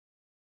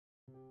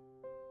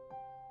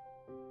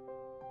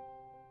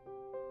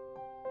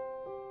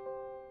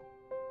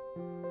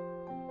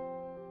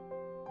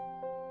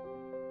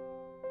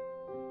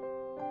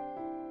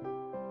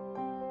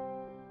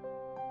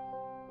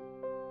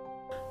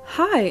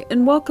Hi,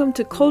 and welcome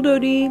to Kol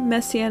Dodi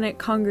Messianic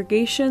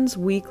Congregation's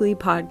weekly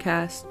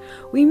podcast.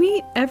 We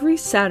meet every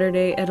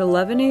Saturday at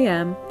 11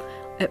 a.m.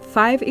 at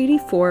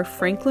 584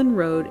 Franklin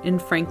Road in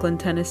Franklin,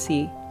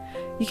 Tennessee.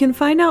 You can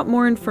find out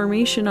more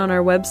information on our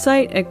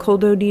website at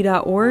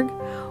koldodi.org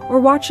or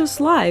watch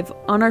us live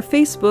on our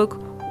Facebook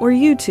or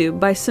YouTube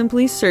by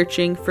simply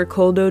searching for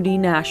Kol Dodi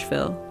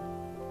Nashville.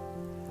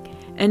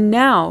 And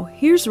now,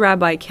 here's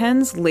Rabbi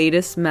Ken's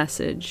latest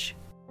message.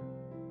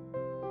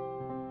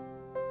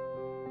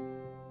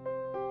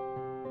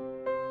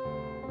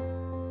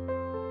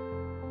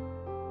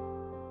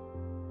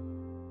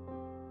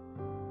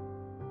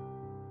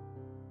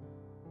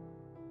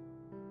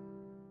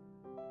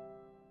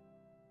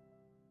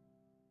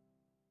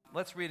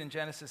 Let's read in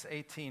Genesis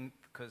 18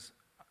 because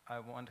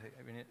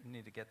we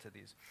need to get to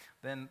these.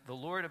 Then the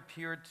Lord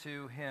appeared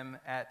to him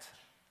at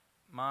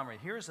Mamre.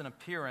 Here's an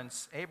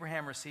appearance.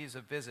 Abraham receives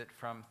a visit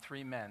from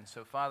three men.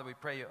 So, Father, we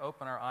pray you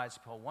open our eyes to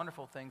behold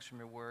wonderful things from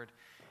your word.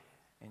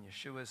 In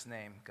Yeshua's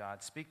name,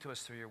 God, speak to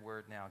us through your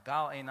word now.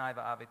 Gal einai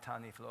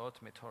va'avitani v'loot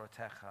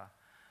mitoratecha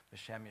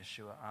b'shem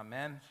Yeshua.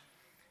 Amen.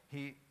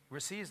 He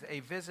receives a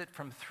visit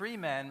from three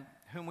men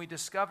whom we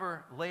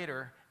discover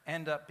later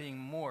end up being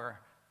more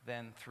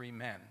than three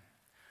men,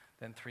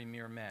 than three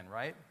mere men,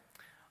 right?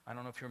 I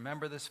don't know if you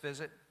remember this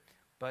visit,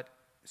 but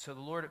so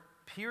the Lord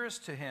appears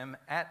to him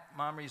at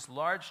Mamre's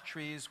large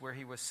trees where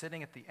he was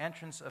sitting at the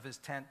entrance of his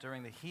tent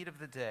during the heat of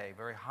the day,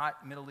 very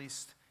hot Middle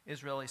East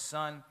Israeli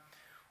sun.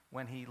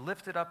 When he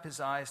lifted up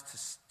his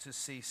eyes to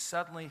see,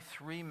 suddenly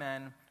three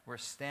men were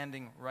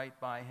standing right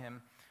by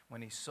him.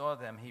 When he saw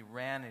them, he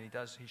ran and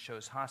he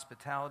shows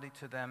hospitality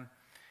to them.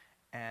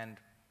 And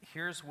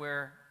here's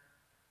where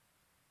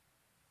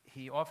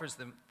he offers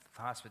them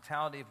the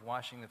hospitality of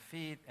washing the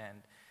feet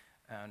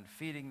and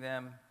feeding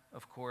them,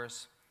 of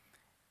course,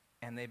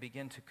 and they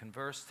begin to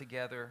converse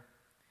together.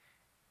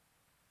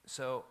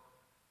 So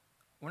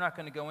we're not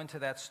going to go into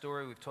that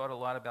story. We've taught a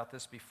lot about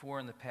this before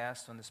in the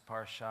past on this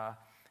parsha,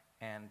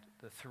 and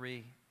the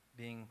three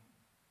being,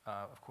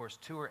 of course,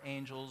 two are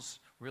angels,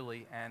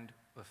 really, and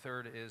the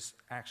third is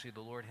actually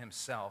the Lord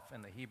himself,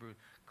 and the Hebrew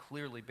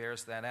clearly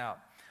bears that out.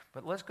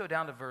 But let's go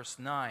down to verse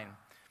 9.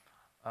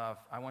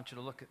 I want you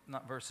to look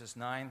at verses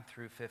 9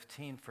 through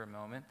 15 for a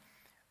moment.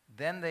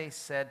 Then they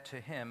said to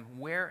him,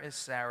 "Where is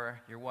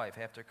Sarah, your wife?"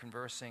 After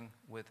conversing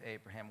with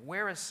Abraham.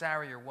 "Where is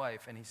Sarah, your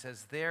wife?" And he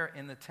says, "There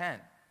in the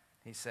tent,"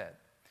 he said.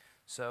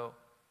 So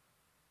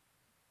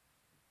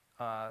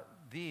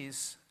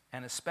these,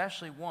 and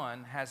especially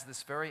one, has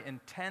this very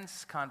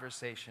intense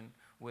conversation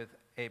with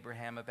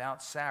Abraham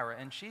about Sarah,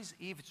 and she's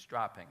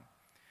eavesdropping.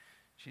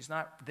 She's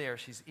not there,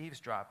 she's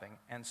eavesdropping.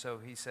 And so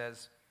he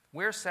says,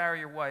 "Where's Sarah,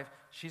 your wife?"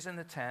 She's in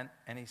the tent.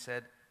 And he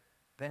said,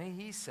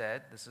 he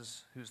said, this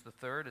is who's the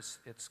third,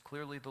 it's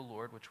clearly the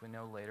Lord, which we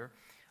know later,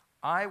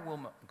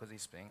 because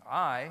he's speaking,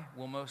 "I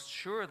will most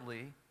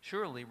surely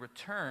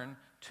return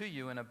to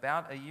you in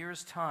about a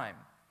year's time.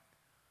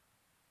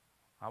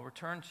 I'll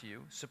return to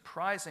you.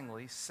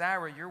 Surprisingly,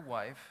 Sarah, your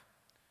wife,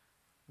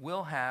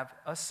 will have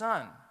a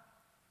son."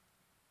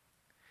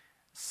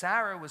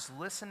 Sarah was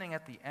listening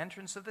at the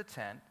entrance of the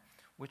tent,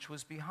 which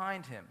was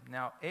behind him.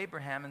 Now,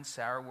 Abraham and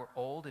Sarah were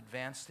old,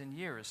 advanced in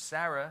years.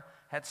 Sarah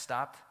had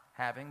stopped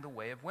having the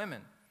way of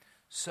women.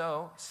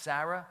 So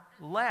Sarah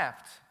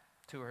laughed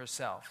to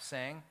herself,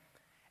 saying,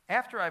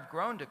 "After I've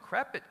grown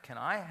decrepit, can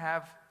I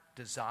have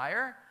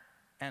desire,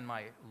 and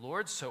my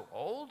Lord so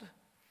old?"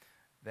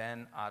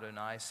 Then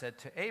Adonai said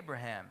to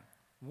Abraham,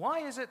 "Why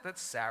is it that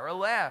Sarah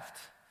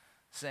laughed,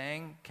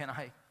 saying, 'Can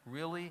I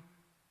really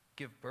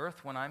give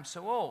birth when I'm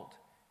so old?'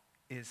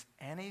 Is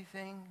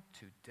anything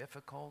too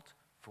difficult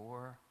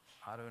for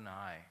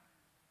Adonai?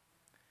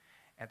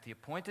 At the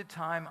appointed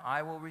time,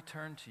 I will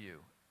return to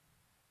you."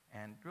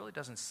 And it really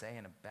doesn't say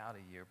in about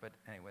a year, but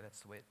anyway,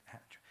 that's the way it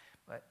happened.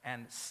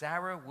 "And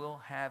Sarah will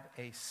have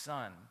a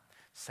son."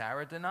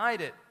 Sarah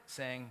denied it,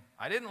 saying,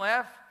 "I didn't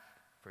laugh,"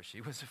 for she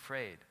was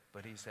afraid.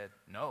 But he said,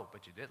 "No,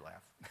 but you did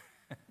laugh."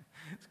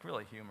 It's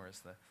really humorous,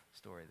 the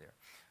story there.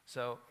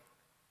 So,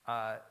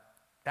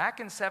 back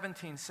in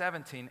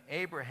 1717,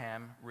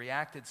 Abraham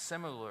reacted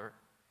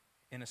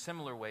in a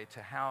similar way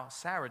to how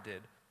Sarah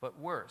did, but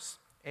worse.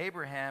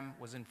 Abraham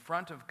was in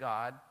front of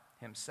God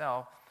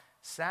himself.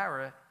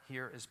 Sarah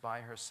here is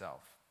by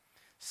herself.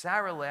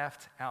 Abraham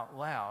laughed out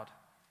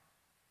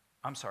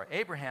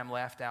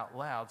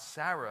loud.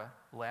 Sarah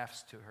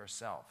laughs to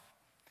herself.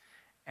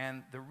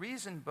 And the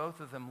reason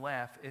both of them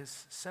laugh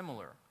is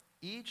similar.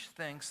 Each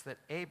thinks that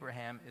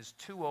Abraham is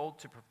too old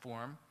to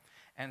perform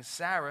and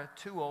Sarah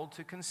too old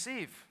to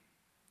conceive.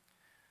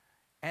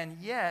 And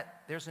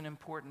yet, there's an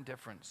important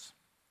difference.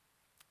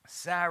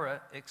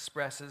 Sarah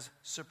expresses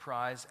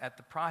surprise at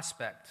the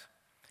prospect,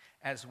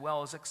 as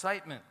well as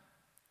excitement.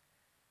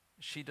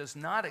 She does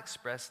not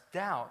express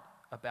doubt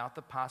about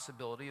the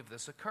possibility of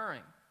this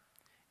occurring.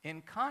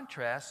 In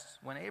contrast,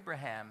 when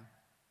Abraham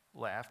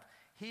laughed,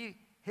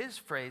 his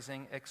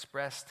phrasing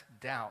expressed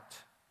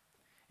doubt.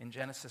 In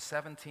Genesis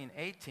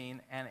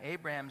 17:18, "And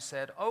Abraham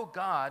said,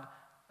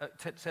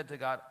 said to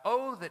God,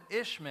 'Oh, that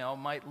Ishmael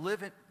might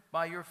live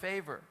by your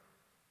favor.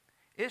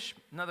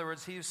 In other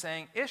words, he was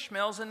saying,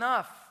 Ishmael's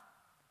enough.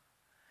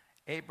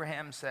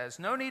 Abraham says,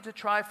 no need to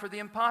try for the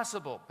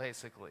impossible,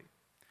 basically.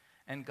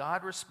 And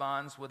God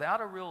responds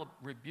without a real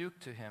rebuke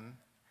to him,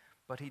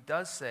 but he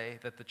does say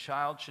that the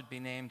child should be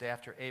named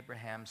after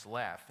Abraham's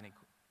laugh. And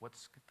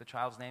what's the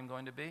child's name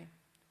going to be?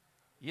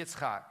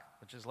 Yitzchak,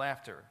 which is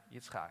laughter.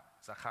 Yitzchak,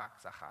 zachak,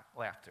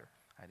 laughter.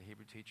 I had a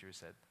Hebrew teacher who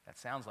said, that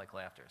sounds like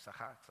laughter.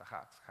 Zachak,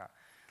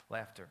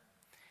 laughter.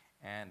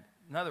 And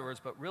in other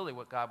words, but really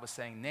what God was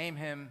saying, name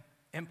him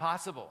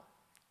impossible.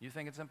 You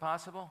think it's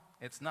impossible?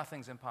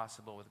 Nothing's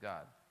impossible with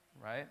God,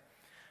 right?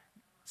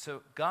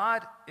 So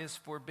God is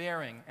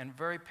forbearing and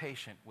very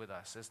patient with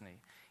us, isn't he?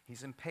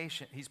 He's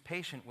impatient. He's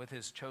patient with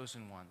his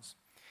chosen ones.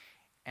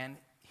 And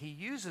he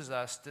uses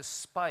us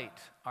despite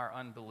our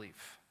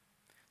unbelief.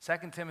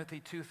 2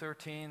 Timothy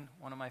 2:13,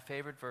 one of my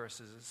favorite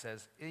verses, it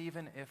says,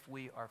 even if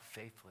we are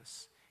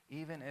faithless,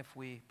 even if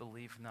we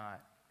believe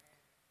not,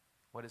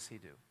 what does he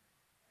do?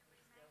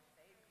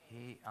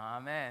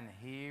 Amen.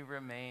 He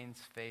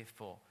remains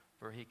faithful,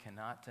 for he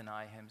cannot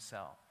deny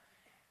himself.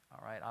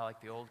 All right, I like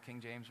the old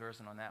King James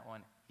Version on that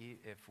one.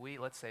 If we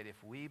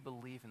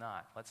believe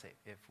not,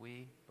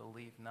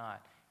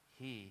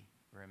 he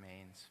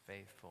remains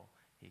faithful.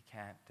 He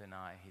can't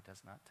deny, he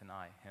does not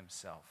deny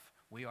himself.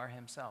 We are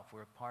himself,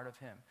 we're a part of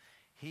him.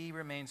 He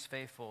remains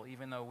faithful,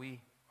 even though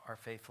we are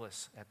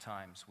faithless at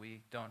times.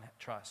 We don't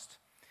trust.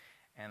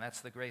 And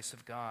that's the grace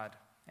of God.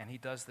 And he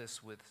does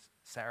this with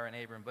Sarah and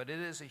Abram. But it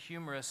is a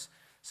humorous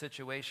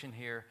situation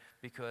here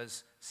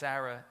because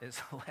Sarah is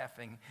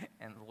laughing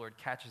and the Lord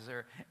catches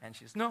her and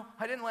she's, no,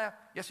 I didn't laugh.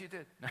 Yes, you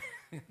did.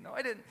 No,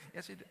 I didn't.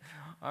 Yes, you did.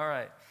 All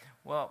right.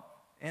 Well,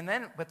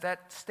 but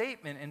that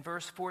statement in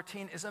verse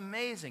 14 is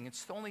amazing.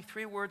 It's only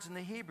 3 words in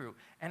the Hebrew,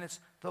 and it's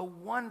the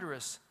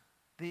wondrous.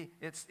 It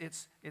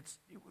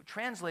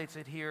translates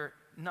it here.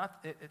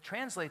 It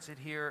translates it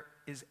here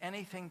is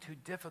anything too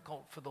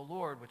difficult for the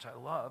Lord, which I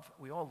love.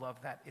 We all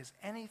love that. Is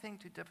anything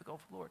too difficult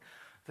for the Lord?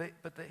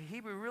 But the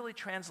Hebrew really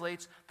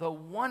translates the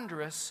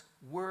wondrous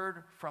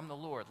word from the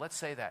Lord. Let's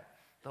say that.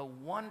 The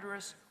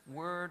wondrous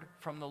word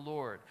from the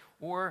Lord.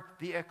 Or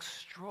the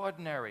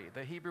extraordinary.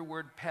 The Hebrew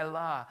word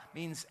pelah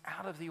means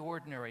out of the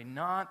ordinary,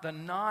 the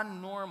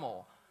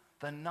non-normal,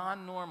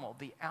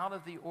 the out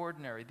of the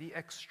ordinary, the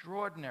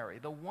extraordinary,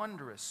 the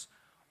wondrous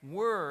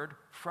word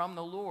from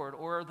the Lord,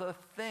 or the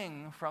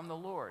thing from the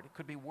Lord. It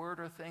could be word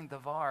or thing.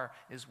 Davar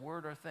is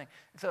word or thing.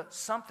 So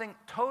something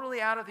totally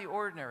out of the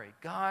ordinary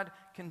God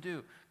can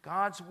do.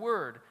 God's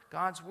word,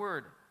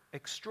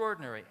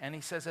 extraordinary. And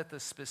he says at the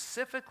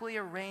specifically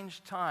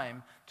arranged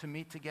time to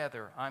meet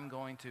together, I'm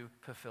going to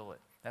fulfill it.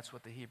 That's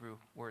what the Hebrew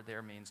word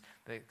there means.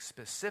 The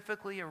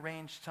specifically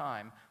arranged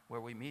time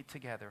where we meet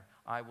together,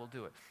 I will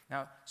do it.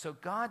 Now, so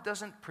God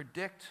doesn't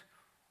predict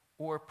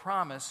or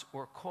promise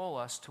or call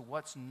us to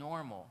what's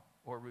normal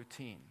or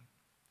routine,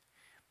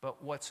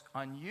 but what's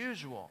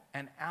unusual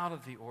and out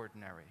of the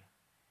ordinary,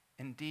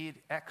 indeed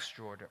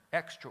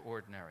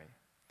extraordinary.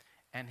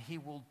 And he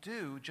will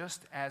do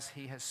just as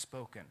he has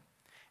spoken.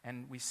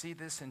 And we see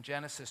this in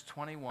Genesis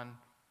 21,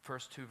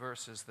 first 2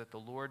 verses, that the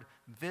Lord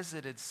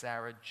visited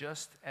Sarah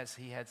just as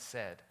he had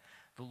said.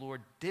 The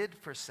Lord did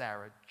for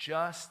Sarah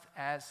just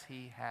as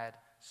he had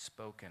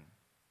spoken.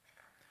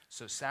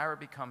 So Sarah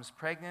becomes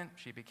pregnant.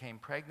 She became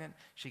pregnant.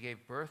 She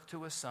gave birth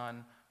to a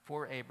son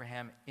for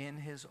Abraham in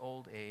his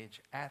old age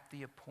at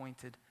the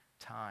appointed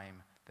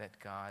time that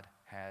God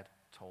had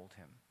told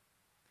him.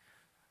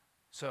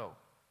 So,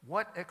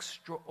 what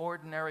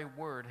extraordinary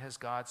word has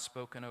God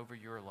spoken over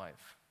your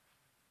life?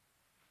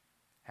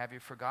 Have you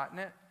forgotten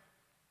it?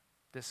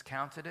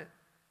 Discounted it?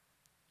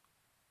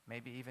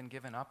 Maybe even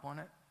given up on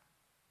it?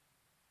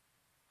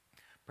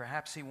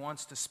 Perhaps he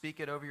wants to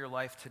speak it over your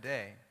life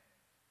today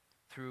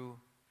through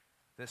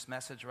this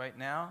message right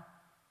now,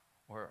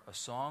 or a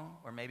song,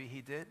 or maybe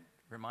he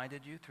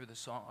reminded you through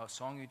a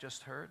song you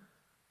just heard,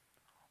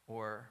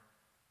 or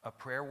a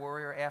prayer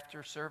warrior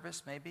after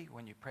service, maybe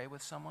when you pray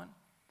with someone,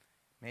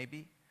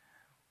 maybe.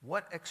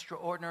 What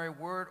extraordinary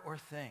word or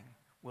thing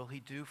will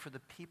he do for the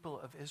people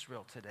of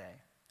Israel today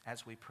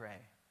as we pray?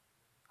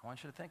 I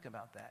want you to think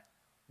about that.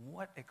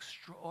 What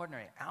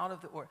extraordinary, out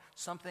of the ordinary,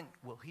 something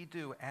will he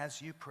do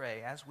as you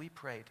pray, as we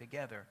pray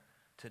together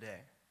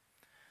today?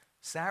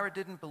 Sarah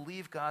didn't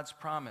believe God's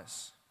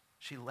promise.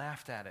 She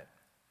laughed at it.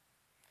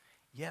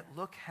 Yet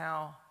look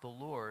how the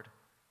Lord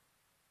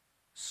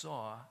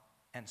saw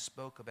and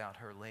spoke about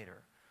her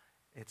later.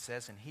 It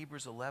says in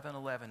Hebrews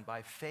 11:11,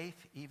 by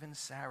faith even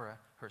Sarah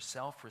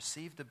herself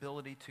received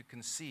ability to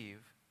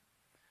conceive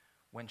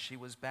when she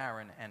was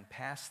barren and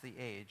past the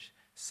age,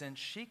 since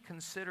she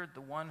considered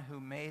the one who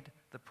made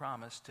the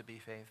promise to be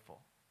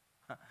faithful.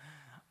 It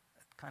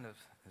kind of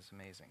is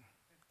amazing.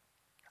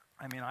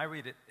 I mean, I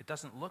read it, it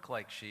doesn't look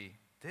like she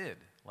did,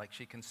 like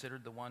she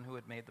considered the one who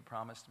had made the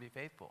promise to be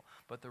faithful.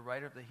 But the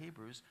writer of the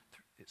Hebrews,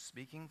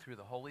 speaking through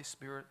the Holy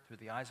Spirit, through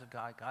the eyes of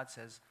God, God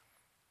says,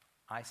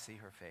 I see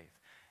her faith.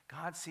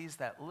 God sees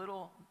that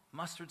little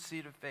mustard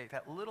seed of faith,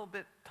 that little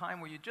bit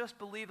time where you just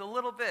believed a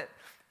little bit.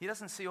 He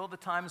doesn't see all the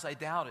times I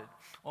doubted,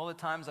 all the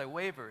times I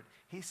wavered.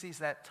 He sees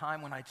that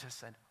time when I just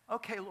said,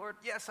 okay, Lord,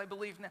 yes, I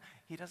believe now.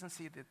 He doesn't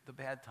see the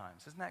bad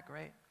times. Isn't that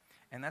great?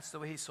 And that's the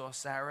way he saw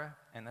Sarah,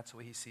 and that's the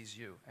way he sees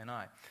you and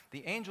I.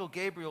 The angel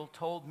Gabriel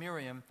told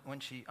Miriam when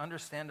she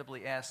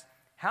understandably asked,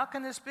 how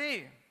can this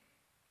be?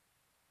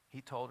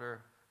 He told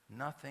her,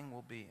 nothing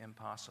will be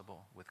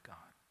impossible with God,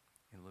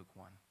 in Luke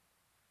 1.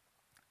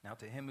 Now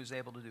to him who's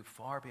able to do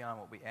far beyond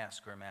what we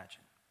ask or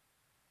imagine.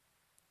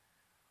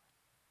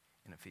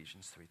 In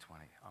Ephesians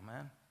 3:20.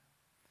 Amen?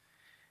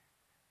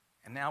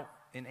 And now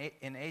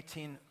in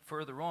 18,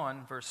 further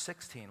on, verse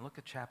 16, look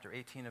at chapter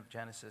 18 of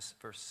Genesis,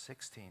 verse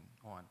 16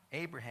 on.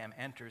 Abraham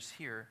enters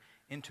here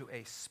into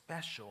a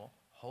special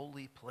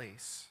holy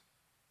place,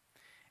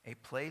 a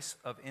place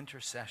of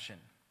intercession.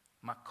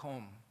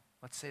 Makom.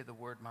 Let's say the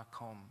word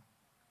makom.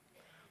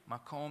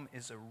 Makom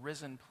is a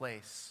risen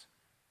place.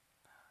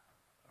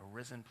 A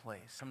risen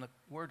place. From the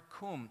word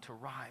kum, to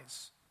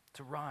rise.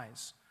 To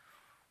rise.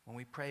 When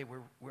we pray,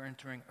 we're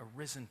entering a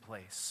risen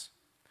place.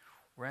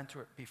 We're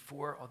entering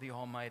before the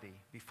Almighty,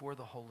 before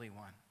the Holy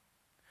One.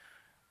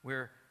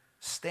 We're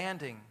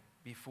standing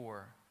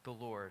before the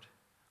Lord.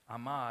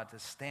 Amad, to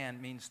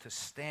stand, means to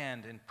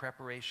stand in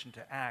preparation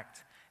to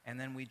act. And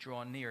then we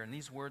draw near. And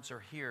these words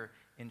are here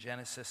in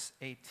Genesis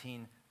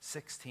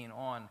 18:16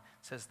 on. It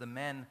says the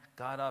men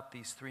got up,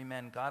 these three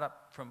men got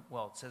up from,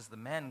 it says the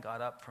men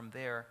got up from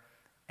there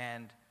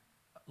and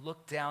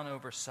looked down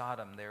over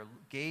Sodom. They're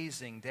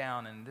gazing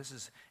down, and this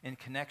is in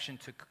connection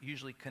to,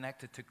 usually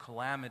connected to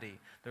calamity.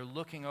 They're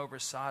looking over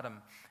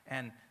Sodom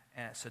and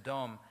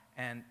Sodom,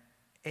 and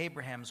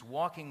Abraham's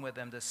walking with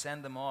them to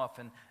send them off,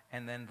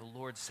 and then the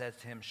Lord said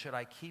to him, should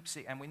I keep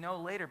seeing? And we know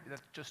later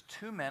that just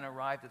two men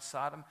arrived at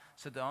Sodom,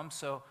 so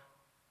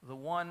the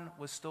one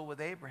was still with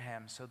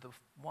Abraham. So the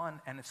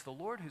one, and it's the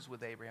Lord who's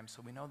with Abraham,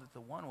 so we know that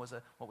the one was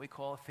what we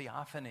call a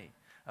theophany,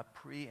 a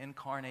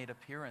pre-incarnate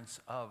appearance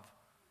of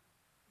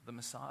the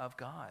Messiah of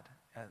God,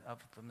 of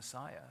the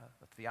Messiah,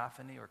 a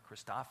theophany or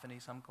Christophany,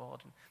 some call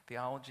it in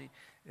theology.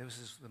 It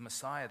was the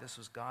Messiah. This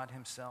was God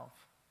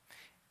himself.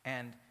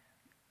 And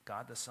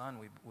God the Son,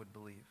 we would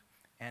believe.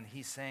 And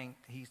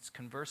he's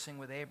conversing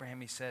with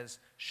Abraham. He says,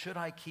 should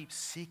I keep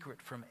secret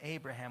from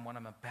Abraham what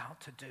I'm about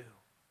to do?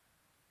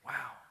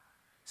 Wow.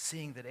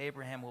 Seeing that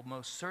Abraham will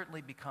most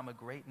certainly become a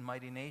great and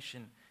mighty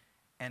nation,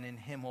 and in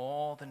him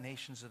all the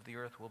nations of the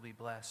earth will be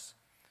blessed.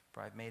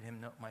 For I've made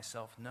him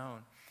myself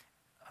known.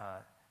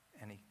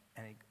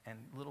 And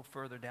a little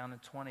further down in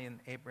 20, and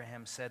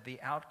Abraham said, the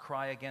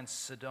outcry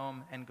against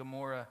Sodom and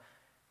Gomorrah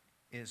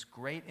is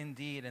great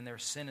indeed, and their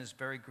sin is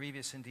very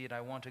grievous indeed.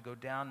 I want to go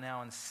down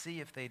now and see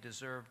if they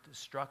deserve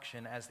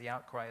destruction, as the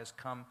outcry has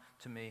come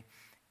to me,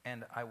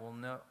 and I will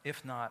know.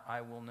 If not,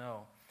 I will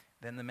know.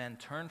 Then the men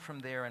turned from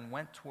there and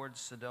went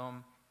towards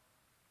Sodom,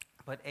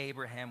 but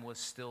Abraham was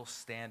still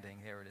standing.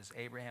 There it is.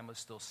 Abraham was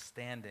still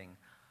standing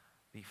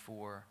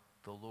before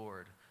the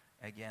Lord.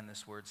 Again,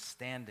 this word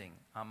standing,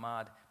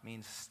 amad,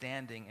 means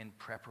standing in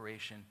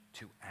preparation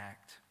to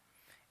act.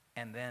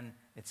 And then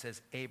it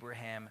says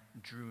Abraham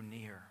drew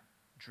near.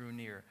 Drew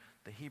near.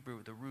 The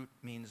Hebrew, the root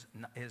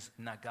is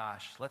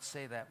nagash. Let's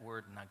say that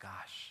word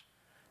nagash.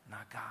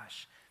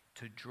 Nagash.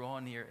 To draw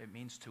near, it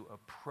means to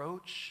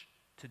approach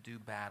to do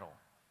battle.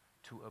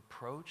 To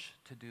approach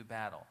to do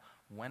battle.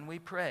 When we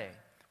pray,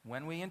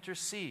 when we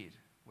intercede,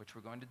 which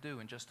we're going to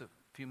do in just a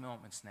few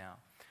moments now,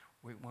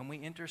 when we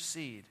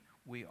intercede,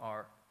 we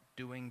are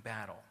doing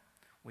battle.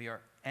 We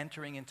are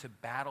entering into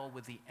battle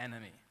with the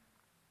enemy.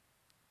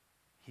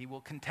 He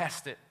will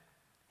contest it.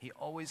 He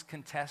always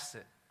contests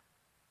it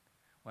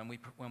when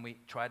we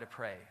try to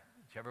pray.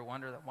 Do you ever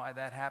wonder why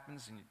that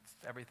happens? And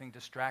everything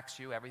distracts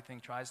you. Everything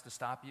tries to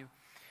stop you.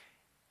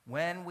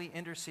 When we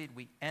intercede,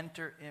 we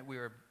enter in. We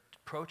are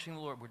approaching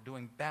the Lord. We're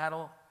doing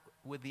battle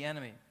with the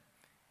enemy.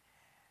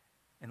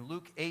 In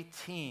Luke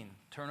 18,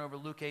 turn over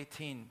Luke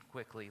 18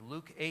 quickly.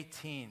 Luke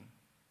 18.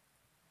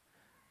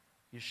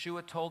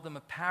 Yeshua told them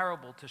a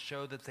parable to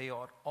show that they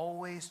ought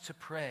always to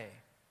pray.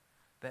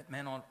 That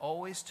men ought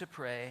always to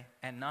pray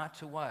and not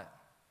to what?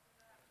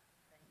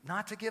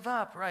 Not to give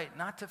up, right?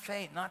 Not to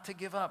faint, not to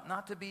give up,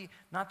 not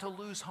to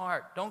lose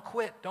heart. Don't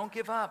quit, don't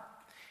give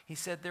up. He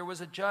said there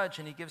was a judge,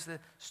 and he gives the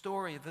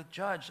story of the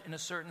judge in a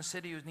certain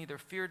city who neither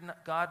feared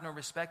God nor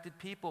respected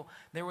people.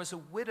 There was a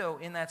widow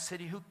in that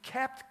city who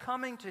kept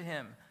coming to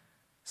him,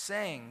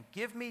 saying,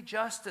 give me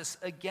justice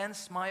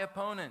against my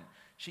opponent.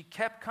 She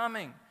kept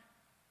coming.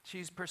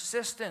 She's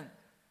persistent.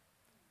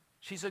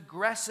 She's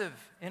aggressive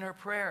in her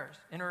prayers,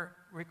 in her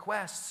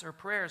requests or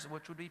prayers,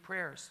 which would be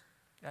prayers.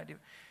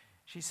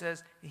 She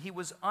says, he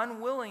was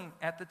unwilling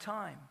at the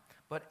time,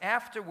 but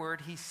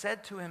afterward he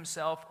said to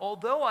himself,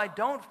 although I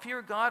don't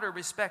fear God or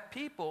respect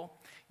people,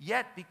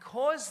 yet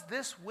because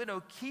this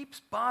widow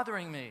keeps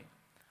bothering me,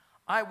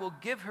 I will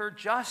give her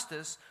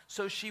justice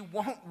so she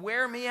won't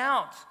wear me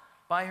out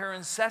by her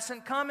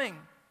incessant coming.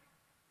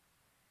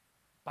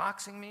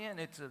 Boxing me in,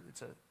 it's a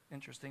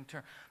interesting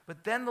term.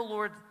 But then the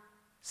Lord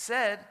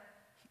said,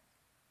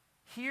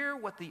 Hear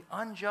what the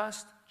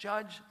unjust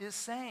judge is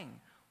saying.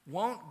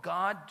 Won't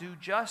God do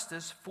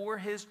justice for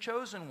his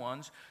chosen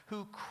ones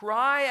who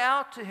cry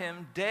out to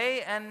him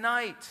day and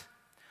night?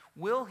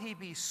 Will he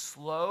be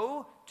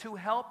slow to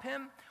help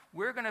him?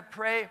 We're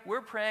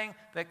praying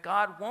that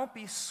God won't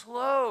be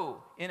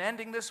slow in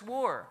ending this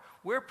war.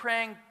 We're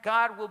praying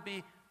God will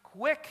be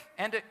quick,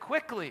 end it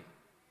quickly.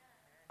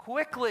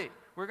 Quickly.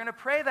 We're going to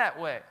pray that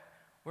way.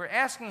 We're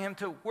asking him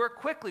to work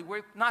quickly.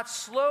 We're not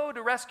slow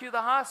to rescue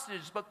the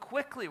hostages, but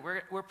quickly.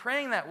 We're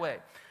praying that way.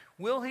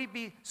 Will he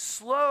be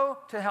slow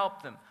to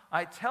help them?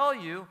 I tell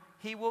you,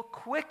 he will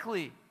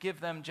quickly give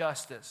them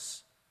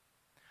justice.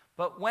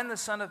 But when the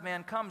Son of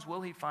Man comes,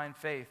 will he find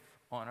faith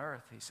on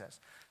earth, he says.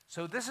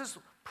 So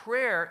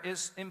prayer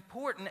is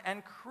important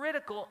and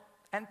critical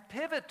and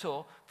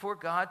pivotal for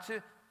God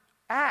to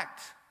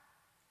act.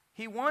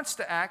 He wants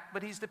to act,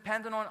 but he's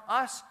dependent on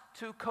us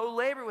to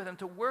co-labor with him,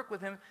 to work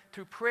with him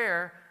through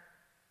prayer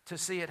to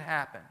see it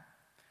happen.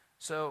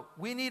 So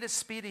we need a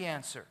speedy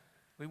answer.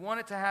 We want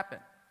it to happen.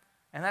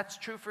 And that's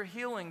true for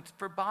healing,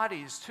 for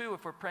bodies too,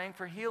 if we're praying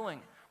for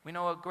healing. We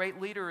know a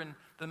great leader in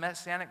the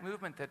Messianic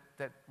movement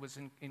that was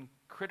in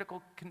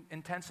critical,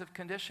 intensive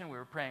condition we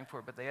were praying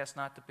for, but they asked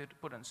not to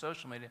put it on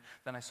social media.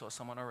 Then I saw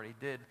someone already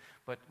did,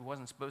 but it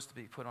wasn't supposed to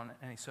be put on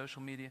any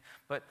social media.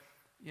 But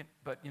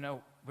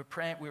we're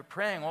praying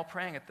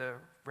at the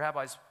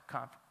rabbi's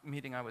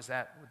meeting I was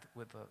at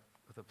with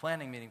the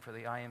planning meeting for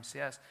the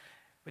IMCS.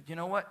 But you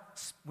know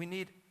what? We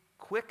need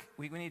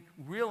we need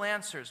real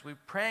answers. We're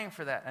praying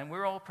for that, and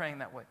we're all praying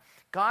that way.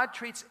 God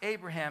treats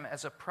Abraham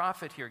as a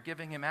prophet here,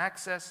 giving him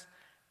access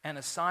and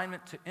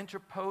assignment to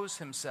interpose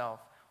himself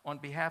on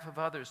behalf of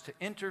others, to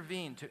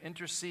intervene, to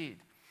intercede.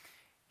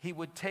 He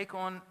would take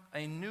on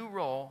his new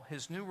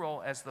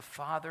role as the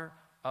father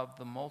of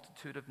the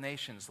multitude of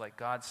nations, like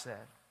God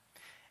said.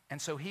 And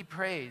so he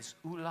prays,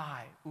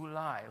 Ulai,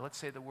 Ulai. Let's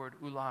say the word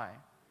Ulai,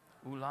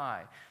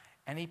 Ulai.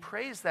 And he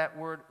prays that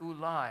word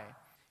Ulai.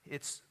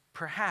 It's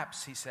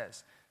perhaps, he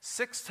says.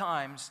 6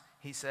 times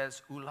he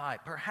says Ulai,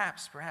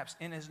 perhaps.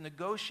 In his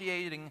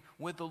negotiating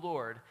with the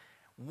Lord,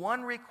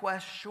 one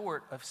request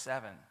short of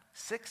 7.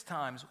 6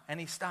 times, and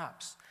he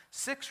stops.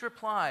 6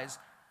 replies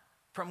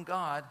from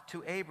God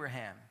to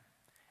Abraham.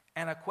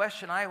 And a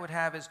question I would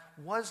have is,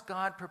 was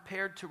God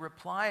prepared to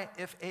reply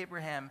if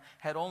Abraham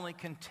had only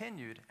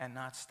continued and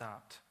not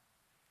stopped?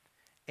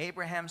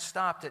 Abraham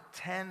stopped at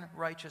 10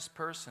 righteous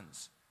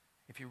persons.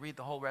 If you read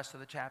the whole rest of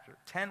the chapter,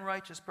 10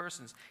 righteous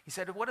persons. He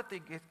said, what if he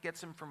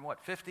gets him from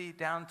 50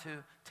 down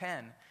to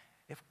 10?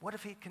 What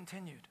if he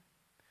continued?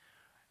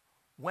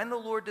 When the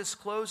Lord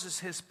discloses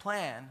his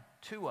plan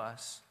to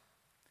us,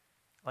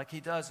 like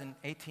he does in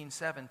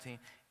 18:17,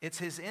 it's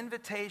his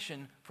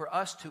invitation for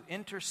us to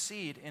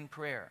intercede in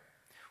prayer.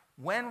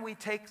 When we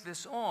take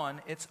this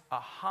on, it's a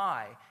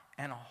high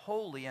and a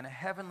holy and a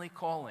heavenly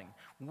calling.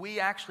 We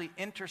actually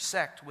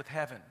intersect with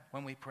heaven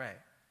when we pray.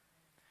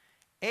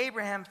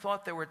 Abraham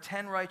thought there were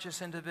 10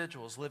 righteous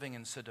individuals living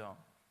in Sodom.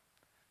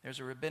 There's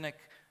a rabbinic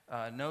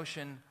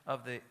notion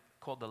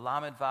called the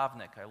Lamed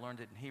Vavnik. I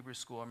learned it in Hebrew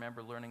school. I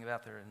remember learning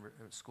about it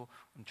in school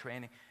in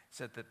training. It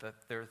said that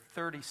there are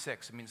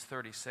 36. It means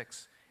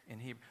 36 in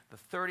Hebrew. The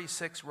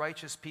 36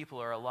 righteous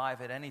people are alive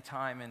at any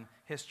time in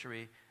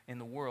history in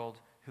the world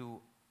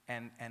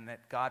and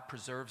that God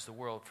preserves the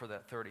world for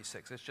that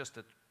 36. It's just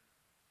a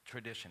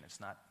tradition. It's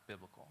not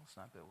biblical.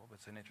 But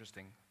it's an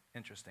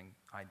interesting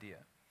idea.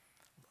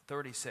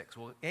 36.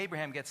 Well,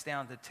 Abraham gets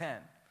down to 10.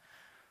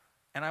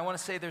 And I want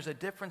to say there's a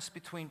difference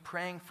between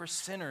praying for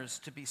sinners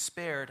to be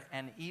spared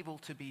and evil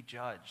to be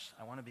judged.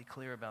 I want to be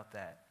clear about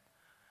that.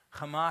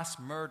 Hamas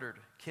murdered,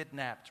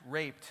 kidnapped,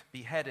 raped,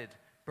 beheaded,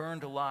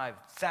 burned alive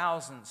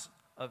thousands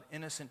of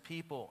innocent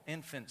people,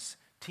 infants,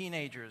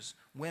 teenagers,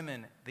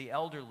 women, the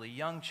elderly,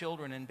 young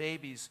children and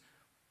babies,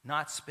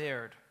 not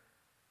spared.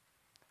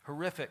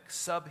 Horrific,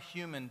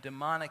 subhuman,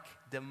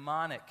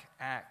 demonic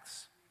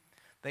acts.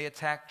 They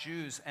attack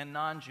Jews and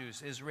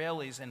non-Jews,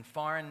 Israelis and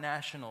foreign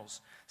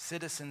nationals,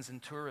 citizens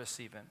and tourists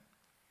even.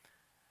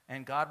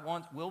 And God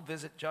will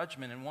visit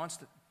judgment and wants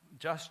to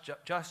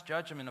just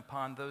judgment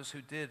upon those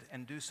who did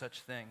and do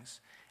such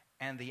things.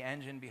 And the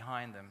engine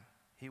behind them,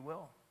 he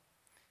will.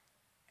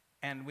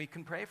 And we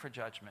can pray for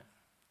judgment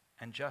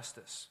and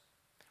justice.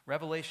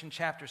 Revelation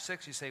chapter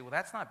 6, you say, well,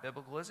 that's not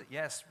biblical, is it?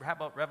 Yes. How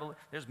about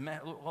there's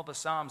all the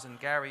Psalms, and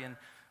Gary and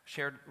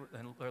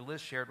Liz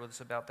shared with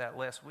us about that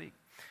last week.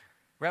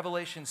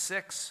 Revelation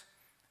 6,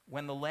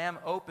 when the Lamb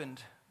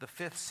opened the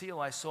 5th seal,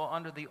 I saw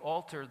under the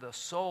altar the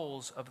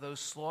souls of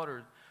those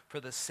slaughtered for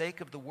the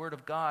sake of the word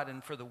of God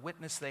and for the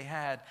witness they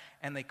had.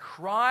 And they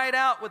cried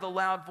out with a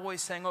loud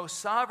voice, saying, O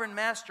sovereign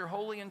master,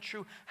 holy and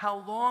true,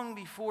 how long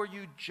before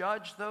you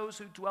judge those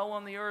who dwell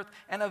on the earth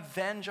and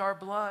avenge our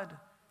blood?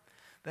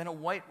 Then a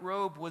white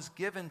robe was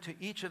given to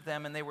each of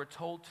them, and they were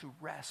told to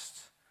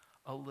rest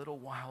a little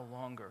while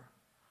longer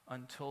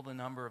until the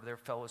number of their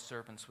fellow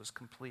servants was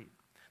complete,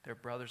 their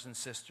brothers and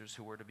sisters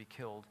who were to be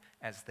killed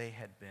as they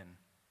had been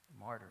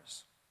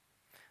martyrs.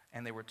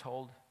 And they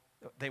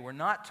were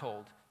not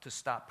told to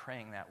stop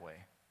praying that way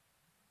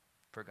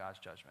for God's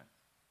judgment.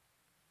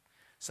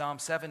 Psalm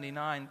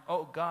 79,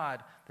 "O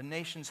God, the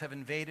nations have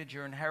invaded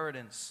your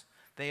inheritance.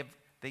 They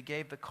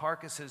gave the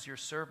carcasses your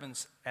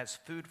servants as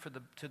food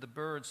to the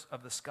birds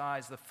of the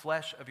skies, the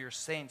flesh of your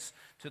saints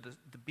to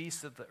the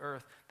beasts of the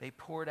earth. They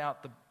poured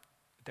out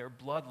their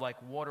blood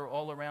like water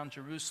all around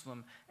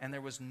Jerusalem, and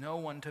there was no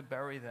one to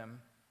bury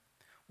them.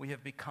 We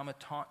have become a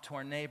taunt to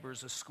our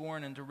neighbors, a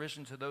scorn and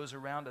derision to those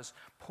around us.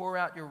 Pour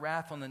out your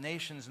wrath on the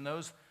nations and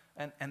those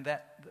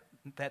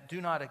that do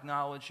not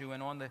acknowledge you,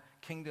 and on the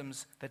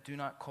kingdoms that do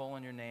not call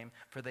on your name.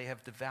 For they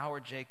have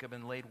devoured Jacob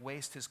and laid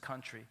waste his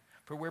country.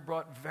 For we're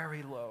brought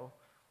very low.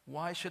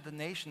 Why should the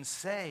nations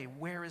say,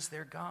 where is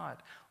their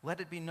God?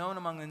 Let it be known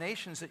among the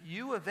nations that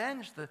you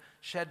avenge the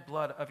shed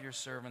blood of your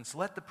servants.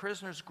 Let the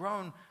prisoners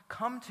groan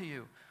come to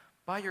you.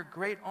 By your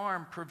great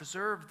arm,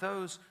 preserve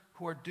those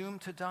who are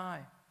doomed to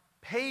die.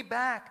 Pay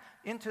back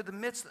into the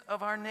midst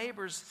of our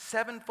neighbors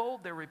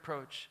sevenfold their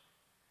reproach,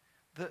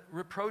 the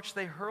reproach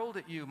they hurled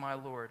at you, my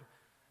Lord.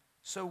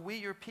 So we,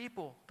 your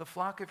people, the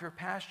flock of your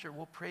pasture,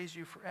 will praise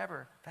you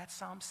forever." That's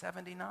Psalm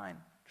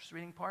 79, just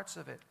reading parts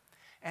of it.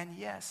 And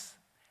yes,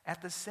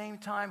 at the same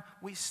time,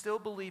 we still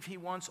believe he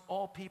wants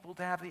all people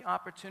to have the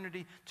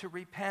opportunity to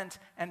repent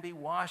and be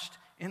washed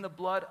in the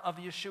blood of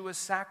Yeshua's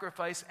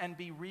sacrifice and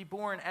be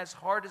reborn, as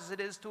hard as it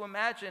is to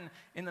imagine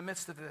in the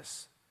midst of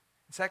this.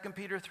 2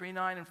 Peter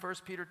 3:9 and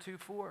 1 Peter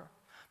 2:4.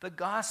 The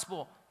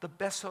gospel, the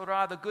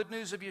Besorah, the good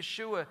news of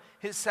Yeshua,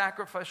 his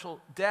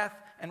sacrificial death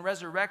and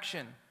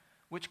resurrection,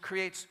 which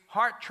creates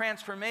heart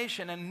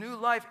transformation and new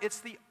life.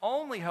 It's the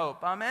only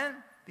hope,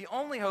 amen? The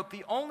only hope,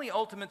 the only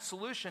ultimate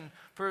solution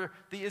for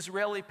the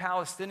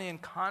Israeli-Palestinian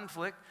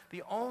conflict.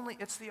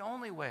 It's the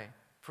only way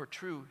for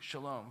true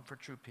shalom, for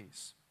true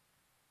peace.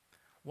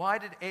 Why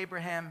did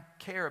Abraham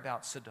care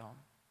about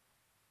Sodom?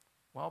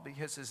 Well,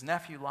 because his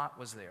nephew Lot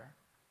was there,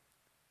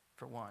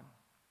 for one.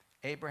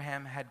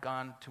 Abraham had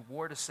gone to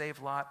war to save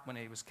Lot when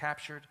he was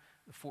captured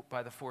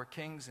by the four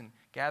kings and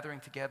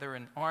gathering together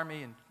an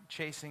army and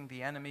chasing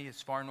the enemy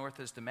as far north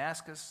as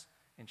Damascus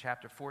in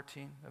chapter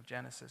 14 of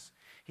Genesis.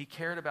 He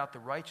cared about the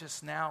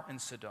righteous now in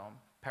Sodom,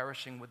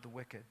 perishing with the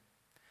wicked.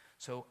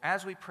 So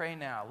as we pray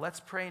now,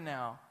 let's pray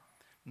now,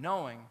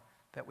 knowing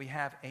that we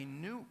have a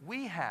new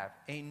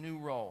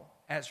role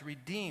as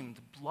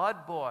redeemed,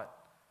 blood-bought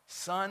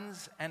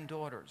sons and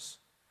daughters,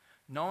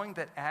 knowing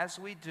that as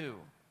we do,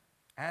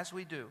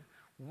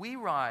 we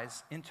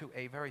rise into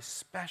a very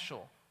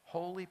special,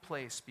 holy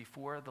place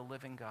before the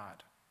living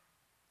God,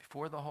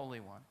 before the Holy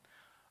One,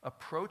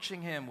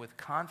 approaching him with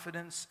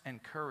confidence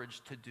and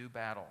courage to do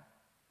battle.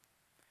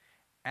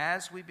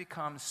 As we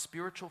become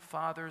spiritual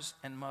fathers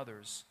and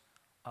mothers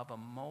of a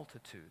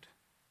multitude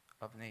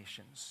of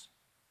nations.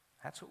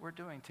 That's what we're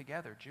doing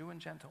together, Jew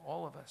and Gentile,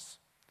 all of us.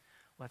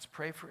 Let's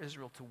pray for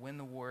Israel to win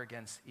the war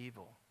against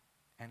evil,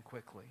 and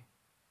quickly.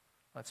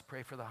 Let's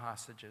pray for the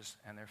hostages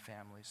and their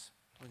families.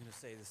 We're going to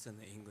say this in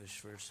the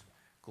English verse.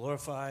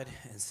 Glorified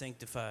and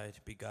sanctified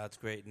be God's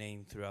great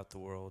name throughout the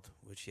world,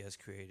 which he has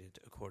created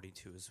according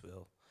to his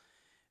will.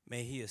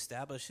 May he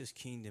establish his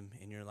kingdom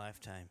in your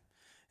lifetime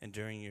and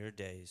during your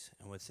days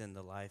and within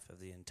the life of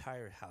the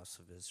entire house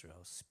of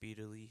Israel,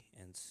 speedily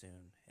and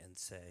soon, and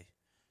say,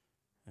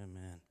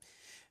 Amen.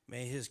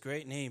 May his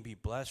great name be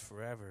blessed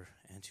forever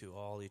and to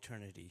all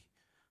eternity.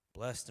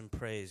 Blessed and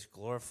praised,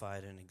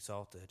 glorified and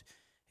exalted,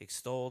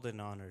 extolled and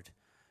honored,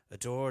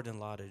 adored and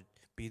lauded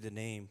be the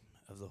name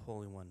of the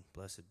Holy One,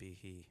 blessed be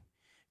he.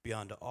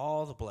 Beyond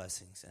all the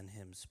blessings and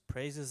hymns,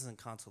 praises and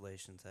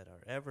consolations that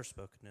are ever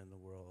spoken in the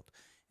world,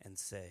 and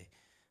say,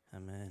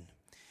 Amen.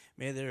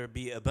 May there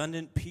be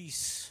abundant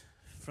peace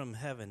from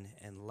heaven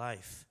and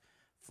life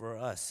for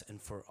us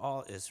and for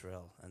all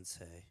Israel, and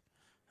say,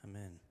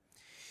 Amen.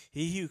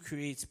 He who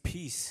creates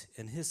peace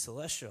in his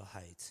celestial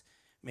heights,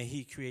 may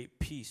he create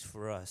peace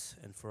for us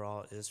and for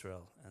all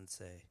Israel, and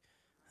say,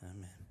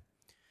 Amen.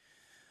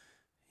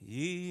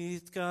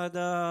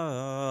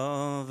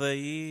 Yitkada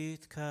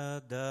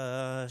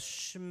v'yitkada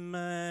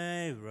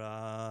shmei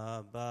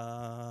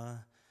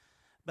Rabbah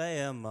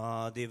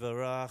B'yama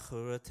divarach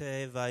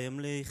urate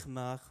v'yamlich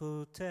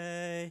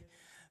machute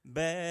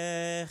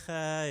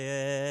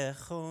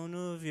B'chayechon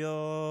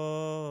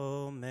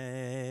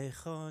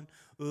uv'yomechon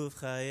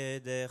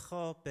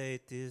uv'chayedecho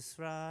Beit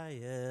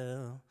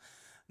Yisrael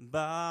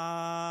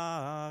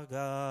Bagala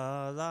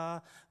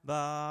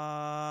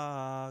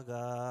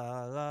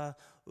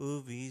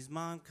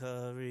Uvizman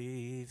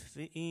Kariv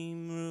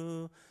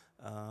V'imru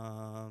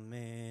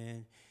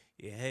Amen.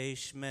 Yehi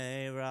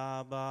Shmei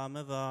Rabba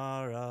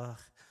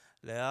Mevarach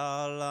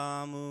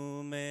Le'alam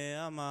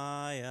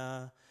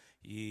U'me'amaya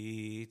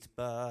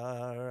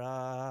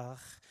Yitbarach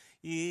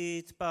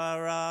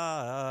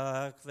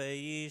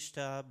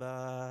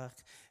Ve'yishtabach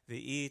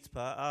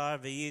Ve'yitpa'ar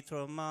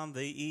Ve'yitromam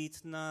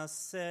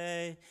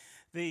Ve'yitnaseh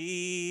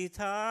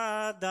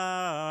V'yitadar,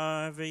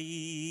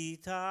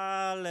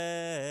 v'yitale,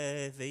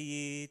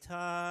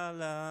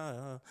 v'yitala,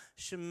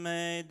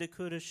 shemei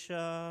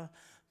dekudasha,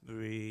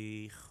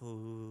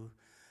 brichu,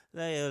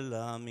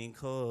 le'olam min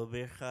kol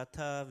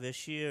birchata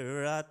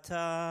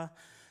v'shirata,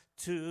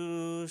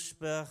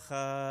 tushbechata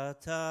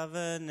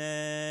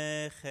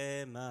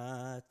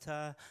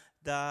v'nechemata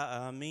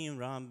da'amim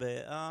ram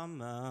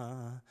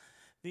be'ama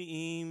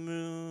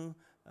v'imru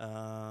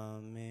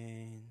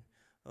amen.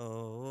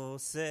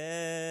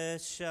 Ose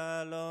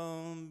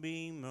shalom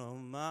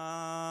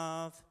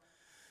b'mromav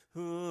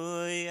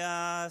hu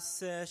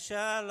yaseh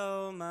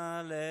shalom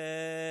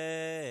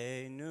aleinu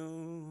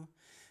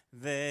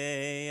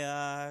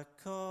ve'yakol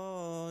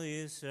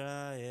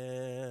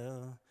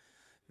Yisrael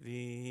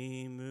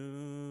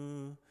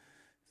v'imru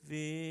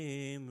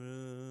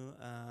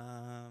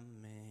amen.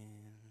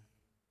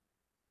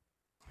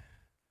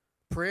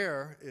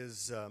 Prayer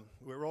is,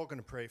 we're all going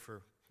to pray for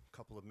a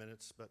couple of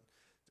minutes, but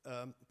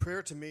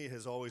prayer to me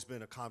has always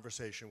been a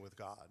conversation with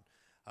God.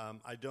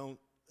 I don't,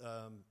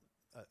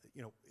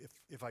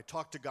 if I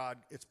talk to God,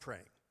 it's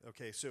praying.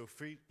 Okay, so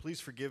please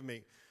forgive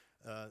me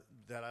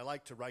that I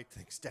like to write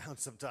things down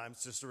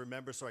sometimes just to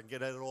remember so I can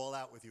get it all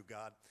out with you,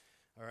 God.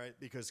 All right,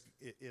 because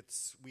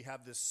we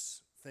have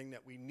this thing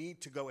that we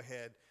need to go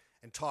ahead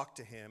and talk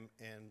to Him,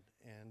 and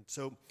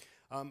so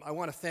I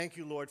want to thank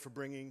you, Lord, for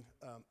bringing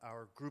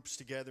our groups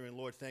together, and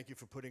Lord, thank you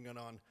for putting it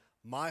on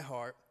my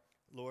heart,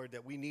 Lord,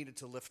 that we needed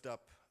to lift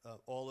up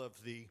all of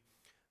the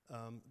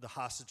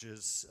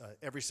hostages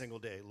every single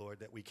day, Lord,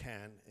 that we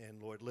can,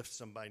 and Lord, lift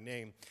them by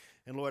name.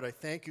 And Lord, I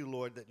thank you,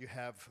 Lord, that you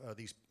have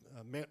these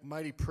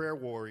mighty prayer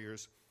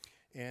warriors,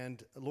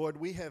 and Lord,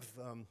 we have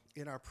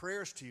in our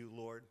prayers to you,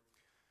 Lord,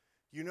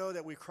 you know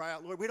that we cry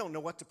out, Lord, we don't know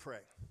what to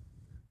pray.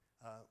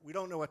 We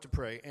don't know what to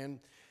pray, and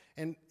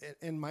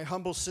my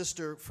humble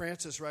sister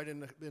Frances, right in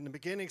the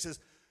beginning, says,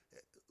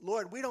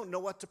 Lord, we don't know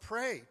what to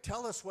pray.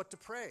 Tell us what to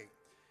pray.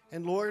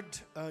 And Lord,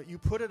 you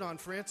put it on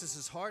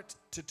Frances's heart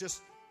to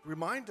just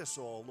remind us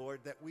all, Lord,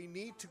 that we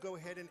need to go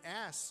ahead and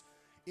ask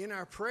in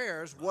our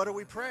prayers, what do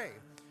we pray?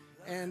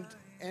 And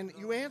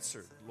you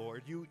answered,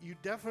 Lord. You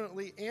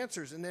definitely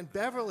answers. And then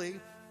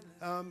Beverly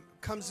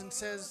comes and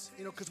says,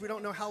 because we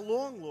don't know how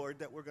long, Lord,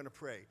 that we're going to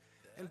pray.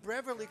 And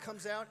Beverly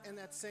comes out, and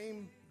that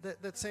same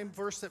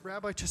verse that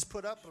Rabbi just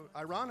put up,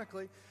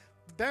 ironically,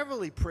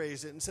 Beverly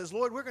prays it and says,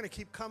 Lord, we're going to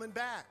keep coming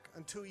back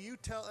until you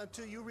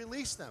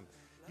release them.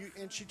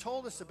 And she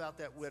told us about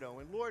that widow.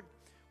 And Lord,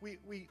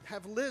 we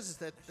have Liz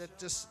that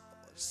just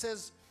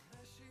says,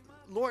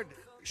 Lord,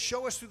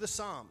 show us through the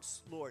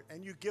Psalms, Lord,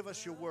 and you give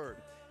us your word.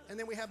 And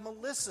then we have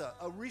Melissa,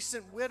 a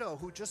recent widow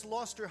who just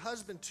lost her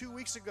husband 2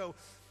 weeks ago.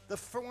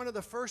 One of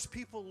the first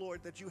people,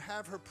 Lord, that you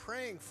have her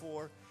praying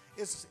for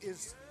is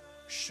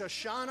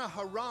Shoshana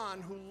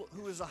Haran,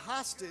 who is a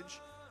hostage,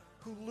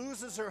 who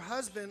loses her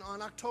husband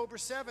on October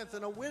 7th,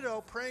 and a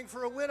widow praying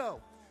for a widow.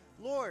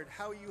 Lord,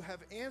 how you have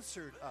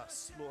answered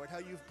us, Lord, how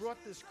you've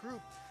brought this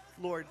group,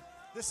 Lord.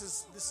 This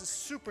is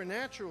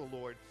supernatural,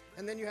 Lord.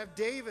 And then you have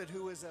David,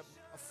 who is a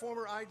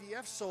former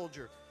IDF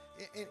soldier,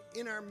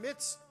 in our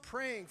midst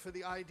praying for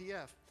the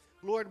IDF.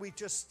 Lord,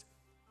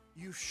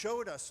 you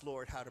showed us,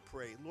 Lord, how to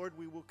pray. Lord,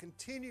 we will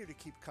continue to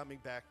keep coming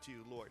back to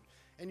you, Lord.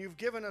 And you've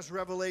given us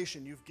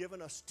revelation. You've given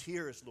us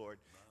tears, Lord,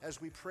 as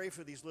we pray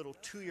for these little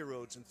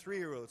 2-year-olds and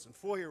 3-year-olds and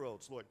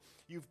 4-year-olds, Lord.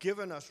 You've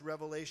given us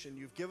revelation.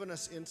 You've given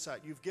us insight.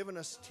 You've given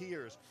us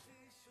tears.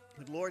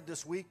 And Lord,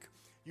 this week,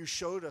 you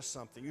showed us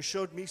something. You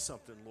showed me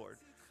something, Lord.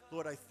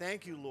 Lord, I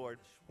thank you, Lord,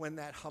 when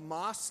that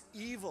Hamas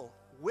evil,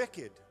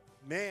 wicked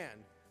man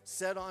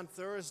said on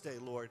Thursday,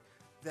 Lord,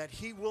 that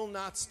he will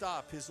not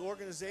stop. His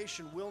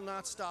organization will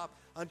not stop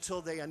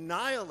until they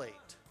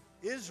annihilate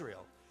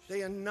Israel.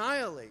 They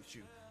annihilate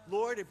you.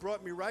 Lord, it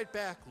brought me right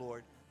back,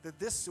 Lord, that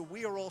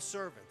we are all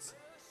servants.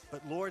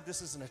 But Lord,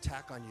 this is an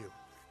attack on you.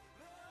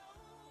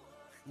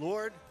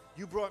 Lord,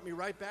 you brought me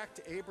right back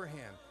to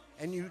Abraham.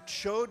 And you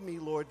showed me,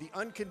 Lord, the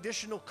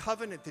unconditional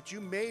covenant that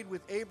you made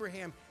with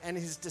Abraham and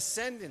his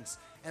descendants,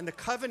 and the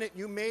covenant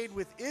you made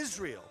with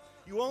Israel.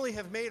 You only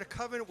have made a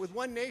covenant with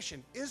one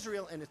nation,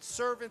 Israel and its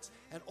servants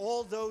and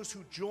all those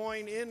who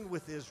join in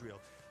with Israel.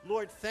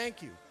 Lord,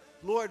 thank you.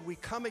 Lord, we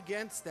come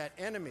against that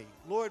enemy.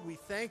 Lord, we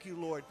thank you,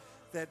 Lord,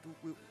 that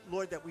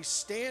we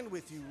stand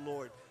with you,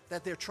 Lord,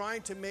 that they're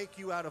trying to make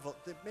you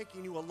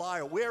making you a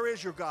liar. Where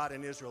is your God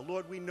in Israel?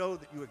 Lord, we know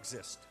that you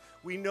exist.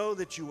 We know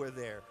that you are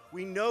there.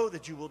 We know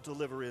that you will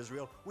deliver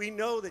Israel. We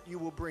know that you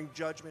will bring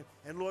judgment.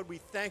 And Lord, we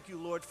thank you,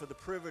 Lord, for the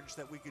privilege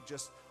that we could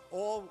just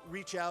all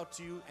reach out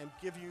to you and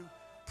give you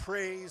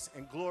praise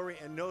and glory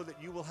and know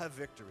that you will have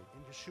victory.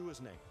 In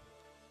Yeshua's name.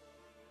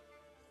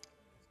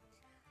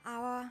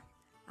 Abba,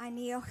 I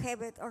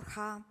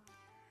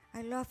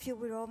love you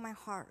with all my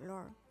heart,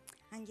 Lord.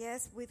 And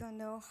yes, we don't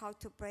know how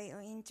to pray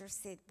or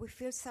intercede. We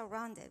feel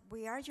surrounded.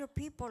 We are your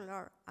people,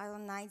 Lord.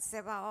 Adonai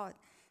Zebaoth.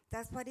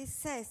 That's what it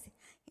says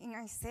in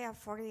Isaiah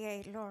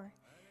 48, Lord.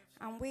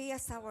 And we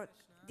as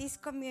this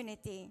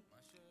community,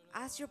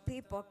 as your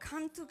people,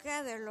 come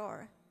together,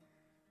 Lord,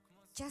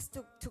 just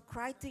to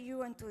cry to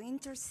you and to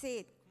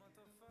intercede.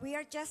 We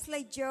are just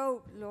like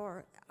Job,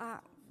 Lord.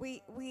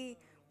 We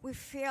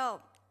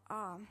feel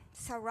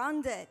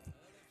surrounded.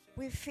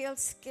 We feel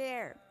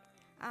scared.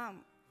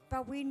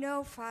 But we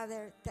know,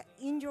 Father, that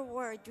in your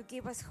word you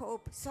give us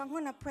hope. So I'm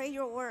going to pray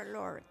your word,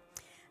 Lord.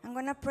 I'm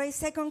going to pray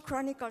 2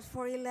 Chronicles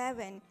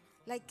 4:11.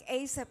 Like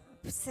Asa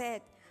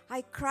said,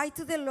 I cry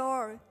to the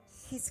Lord,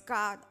 his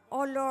God,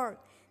 O Lord,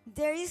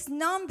 there is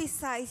none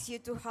besides you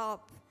to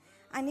help.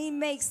 And it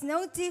makes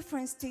no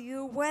difference to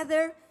you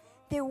whether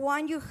the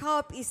one you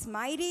help is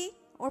mighty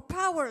or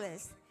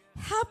powerless.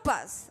 Help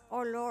us,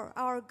 O Lord,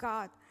 our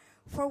God,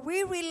 for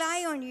we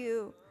rely on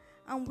you,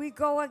 and we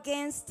go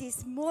against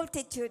this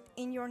multitude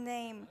in your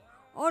name.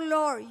 O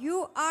Lord,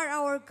 you are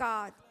our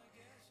God.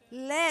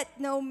 Let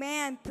no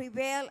man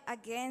prevail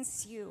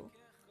against you.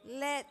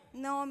 Let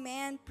no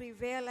man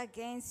prevail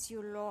against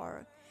you,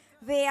 Lord.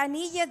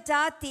 Ve'ani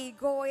yadati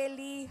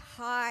go'eli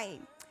high.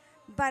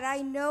 But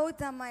I know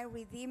that my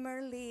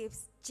Redeemer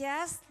lives,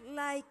 just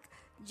like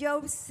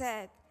Job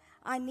said,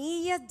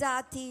 Ani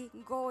yadati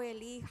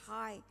go'eli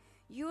high.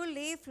 You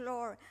live,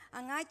 Lord.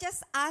 And I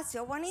just ask you,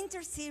 I want to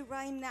intercede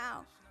right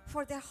now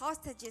for the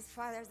hostages,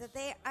 Father, that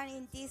they are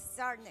in this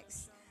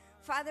darkness.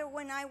 Father,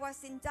 when I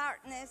was in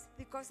darkness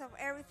because of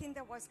everything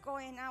that was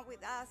going on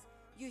with us,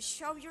 you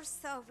show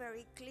yourself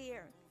very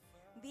clear.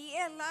 Be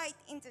a light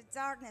in the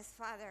darkness,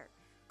 Father.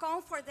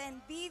 Comfort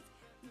them.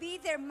 Be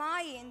their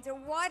mind, the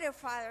water,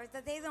 Father,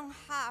 that they don't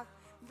have.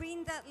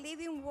 Bring that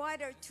living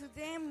water to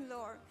them,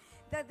 Lord,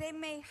 that they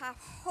may have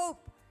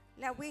hope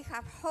like we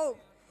have hope,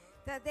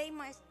 that they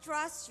might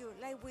trust you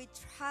like we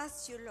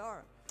trust you,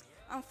 Lord.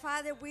 And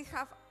Father, we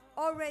have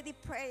already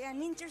prayed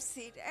and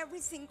intercede every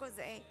single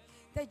day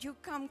that you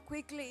come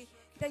quickly,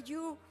 that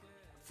you,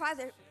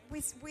 Father,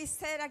 we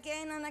said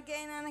again and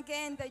again and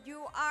again that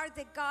you are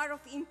the God of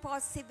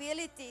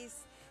impossibilities.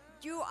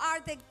 You are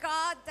the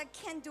God that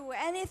can do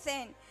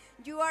anything.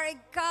 You are a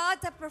God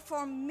that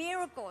performs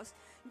miracles.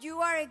 You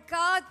are a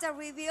God that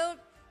revealed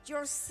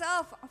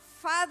yourself.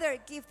 Father,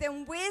 give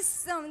them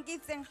wisdom,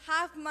 give them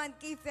mind,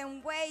 give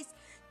them ways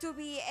to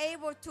be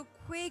able to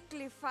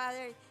quickly,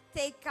 Father,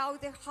 take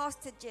out the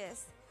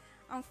hostages.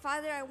 And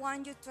Father, I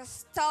want you to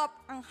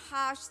stop and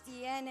hush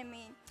the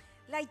enemy.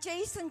 Like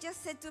Jason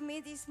just said to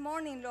me this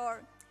morning,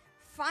 Lord,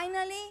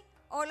 finally,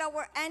 all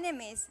our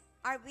enemies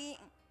are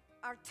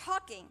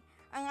talking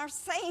and are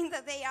saying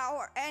that they are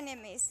our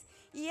enemies.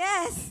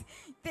 Yes,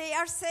 they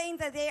are saying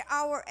that they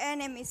are our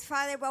enemies,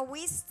 Father, but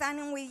we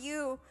standing with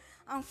you.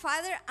 And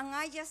Father, and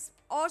I just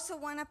also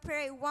want to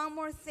pray one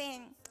more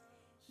thing.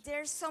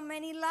 There's so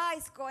many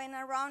lies going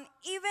around,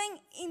 even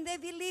in the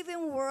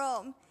believing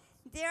world.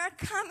 They are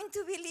coming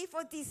to believe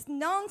for this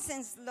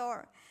nonsense,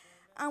 Lord.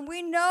 And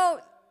we know,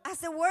 as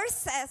the word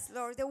says,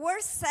 Lord, the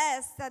word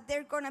says that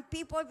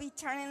people be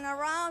turning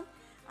around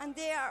and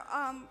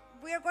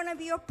we are going to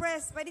be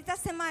oppressed. But it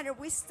doesn't matter.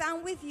 We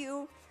stand with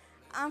you.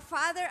 And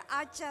Father,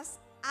 I just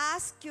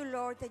ask you,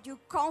 Lord, that you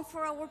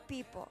comfort our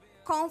people.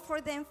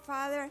 Comfort them,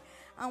 Father,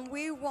 and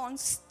we won't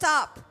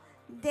stop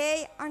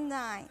day and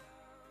night.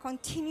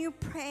 Continue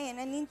praying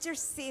and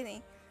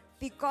interceding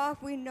because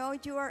we know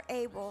you are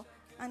able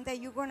and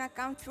that you're going to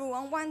come through.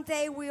 And one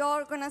day we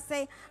all going to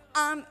say,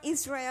 I'm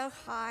Israel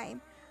high.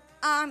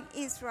 I'm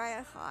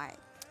Israel high.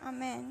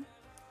 Amen.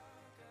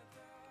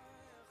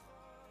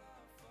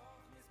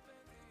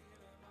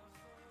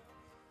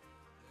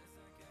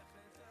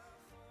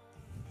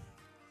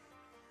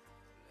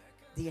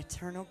 The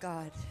eternal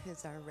God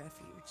is our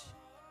refuge,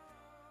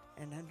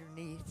 and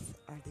underneath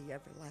are the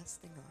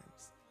everlasting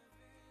arms.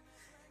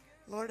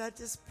 Lord, I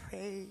just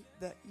pray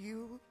that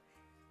you,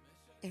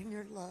 in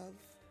your love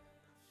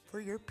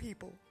for your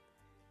people,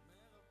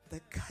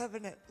 the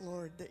covenant,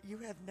 Lord, that you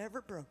have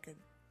never broken,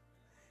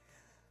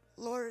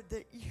 Lord,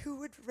 that you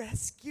would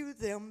rescue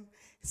them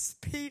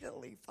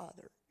speedily,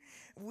 Father.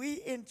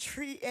 We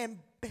entreat and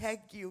beg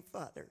you,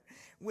 Father,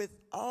 with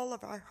all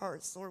of our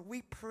hearts, Lord.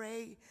 We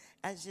pray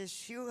as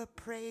Yeshua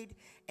prayed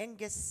in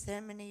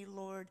Gethsemane,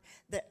 Lord,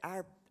 that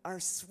our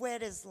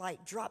sweat is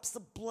like drops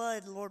of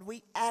blood, Lord.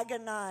 We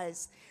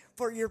agonize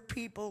for your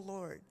people,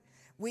 Lord.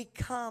 We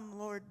come,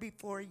 Lord,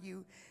 before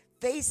you,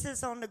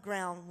 faces on the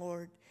ground,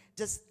 Lord,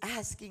 just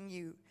asking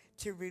you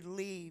to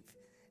relieve,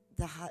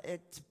 to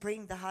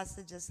bring the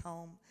hostages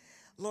home.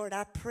 Lord,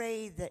 I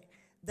pray that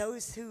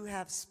those who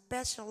have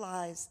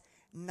specialized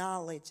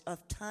knowledge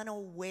of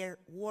tunnel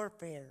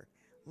warfare,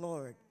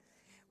 Lord,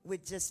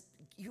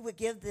 you would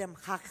give them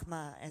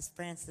chachma, as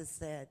Francis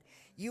said.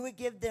 You would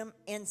give them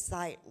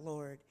insight,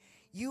 Lord.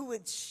 You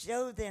would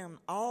show them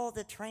all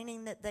the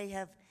training that they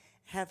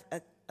have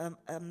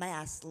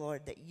amassed,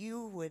 Lord, that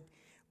you would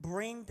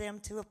bring them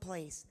to a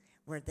place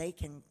where they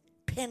can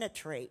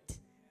penetrate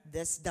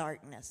this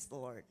darkness,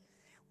 Lord,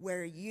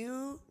 where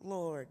you,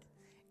 Lord,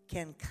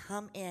 can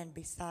come in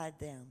beside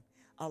them,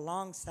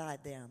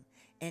 alongside them,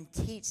 and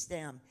teach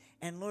them.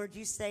 And Lord,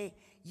 you say,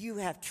 you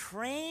have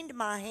trained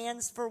my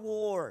hands for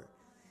war.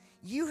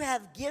 You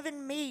have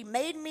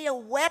made me a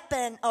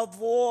weapon of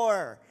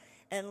war.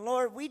 And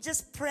Lord, we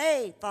just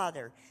pray,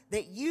 Father,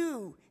 that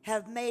you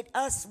have made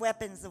us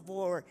weapons of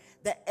war,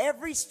 that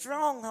every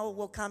stronghold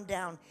will come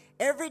down.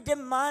 Every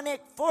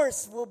demonic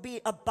force will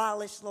be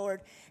abolished,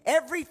 Lord.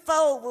 Every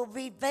foe will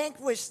be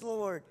vanquished,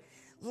 Lord.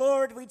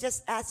 Lord, we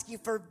just ask you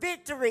for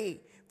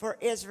victory for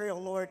Israel,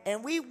 Lord.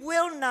 And we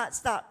will not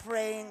stop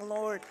praying,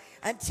 Lord,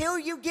 until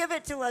you give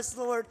it to us,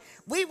 Lord.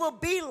 We will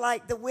be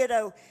like the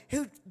widow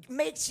who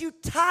makes you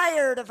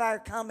tired of our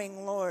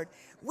coming, Lord.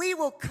 We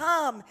will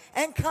come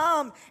and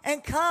come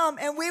and come,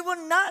 and we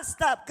will not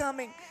stop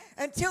coming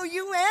until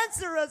you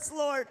answer us,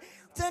 Lord,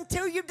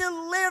 until you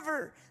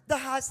deliver the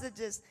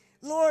hostages.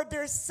 Lord,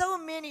 there's so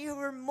many who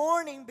are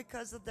mourning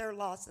because of their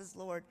losses,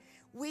 Lord.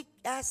 We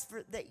ask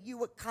for that you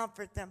would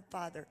comfort them,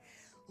 Father.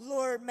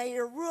 Lord, may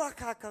your Ruach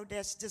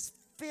HaKodesh just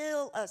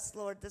fill us,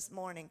 Lord, this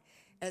morning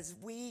as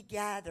we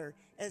gather,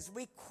 as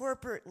we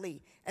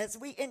corporately, as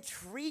we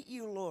entreat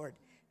you, Lord,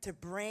 to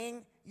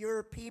bring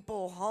your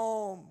people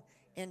home.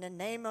 In the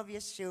name of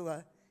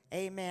Yeshua,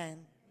 amen.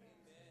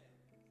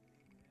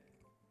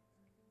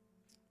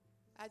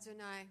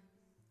 Adonai,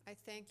 I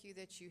thank you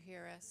that you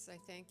hear us. I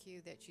thank you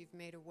that you've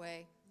made a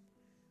way.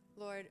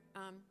 Lord,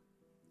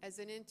 as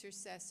an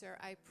intercessor,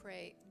 I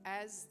pray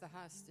as the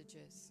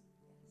hostages.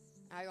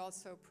 I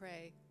also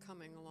pray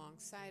coming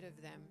alongside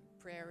of them.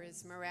 Prayer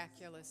is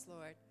miraculous,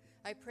 Lord.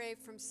 I pray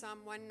from Psalm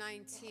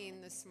 119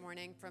 this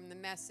morning from the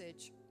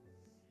Message.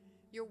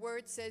 Your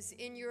word says,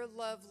 in your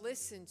love,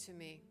 listen to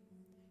me.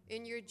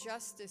 In your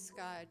justice,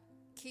 God,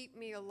 keep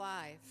me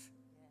alive.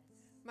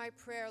 My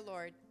prayer,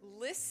 Lord,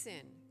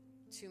 listen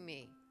to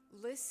me.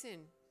 Listen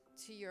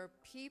to your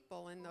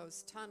people in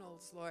those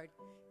tunnels, Lord.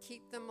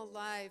 Keep them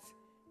alive.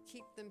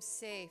 Keep them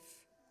safe.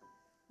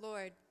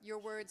 Lord, your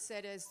word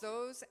said, as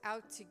those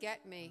out to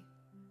get me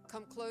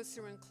come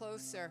closer and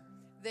closer,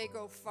 they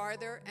go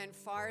farther and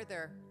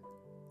farther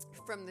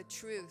from the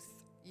truth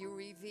you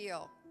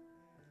reveal.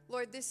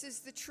 Lord, this is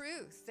the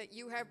truth that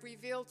you have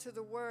revealed to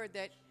the word,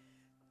 that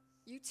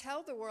you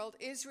tell the world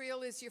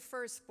Israel is your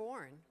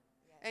firstborn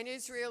and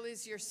Israel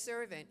is your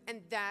servant.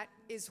 And that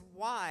is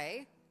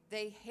why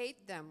they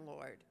hate them,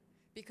 Lord,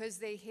 because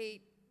they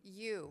hate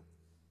you.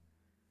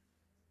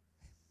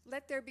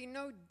 Let there be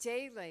no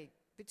daylight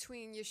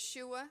between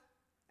Yeshua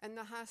and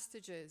the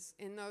hostages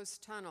in those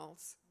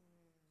tunnels.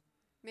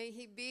 May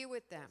he be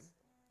with them,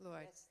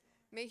 Lord.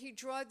 May he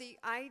draw the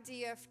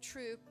IDF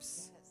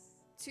troops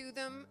to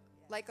them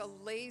like a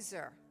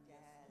laser.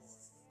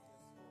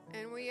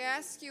 And we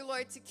ask you,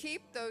 Lord, to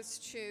keep those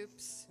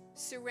troops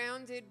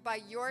surrounded by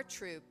your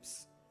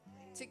troops,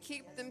 to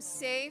keep them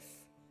safe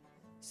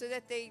so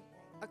that they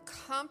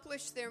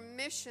accomplish their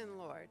mission,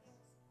 Lord.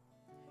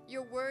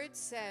 Your word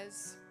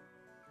says,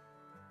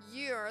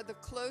 you're the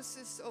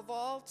closest of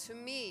all to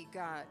me,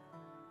 God.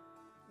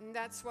 And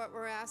that's what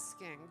we're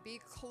asking. Be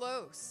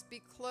close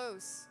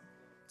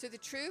to the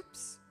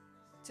troops,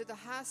 to the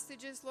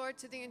hostages, Lord,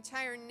 to the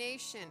entire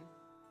nation.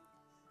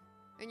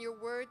 And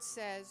your word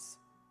says,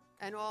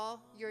 and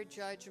all your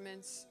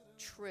judgments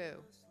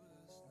true.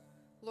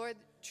 Lord,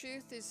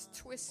 truth is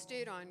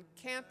twisted on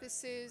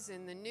campuses,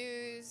 in the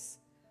news,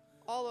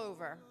 all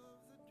over.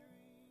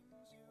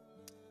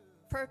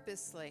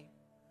 Purposely,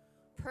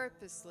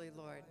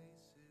 Lord.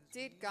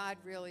 Did God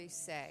really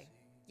say?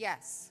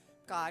 Yes,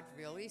 God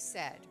really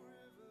said,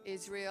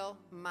 Israel,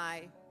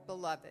 my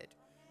beloved.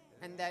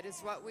 And that is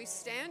what we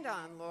stand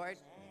on, Lord.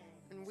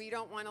 And we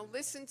don't want to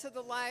listen to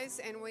the lies,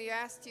 and we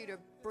ask you to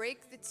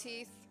break the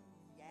teeth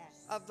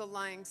of the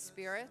lying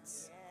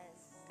spirits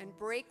and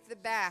break the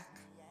back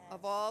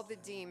of all the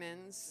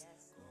demons.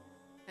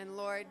 And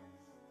Lord,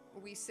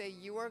 we say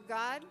you are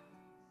God.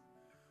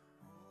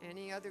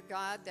 Any other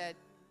God that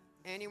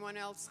anyone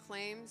else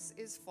claims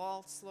is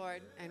false,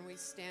 Lord, and we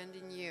stand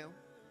in you.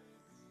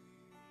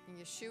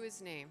 In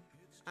Yeshua's name,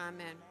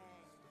 amen.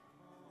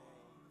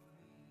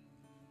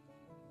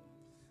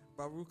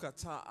 Baruch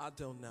atah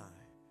Adonai,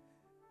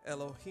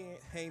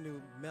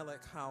 Eloheinu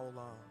melech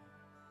haolam.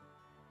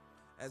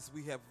 As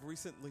we have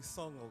recently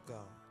sung, O God,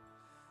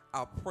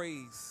 our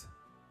praise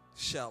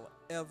shall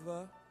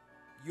ever,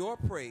 your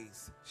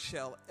praise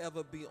shall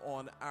ever be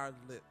on our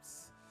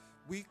lips.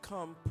 We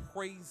come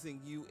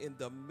praising you in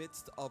the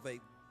midst of a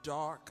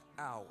dark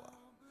hour.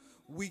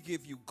 We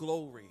give you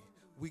glory.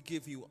 We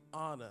give you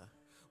honor.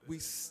 We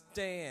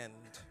stand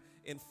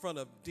in front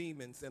of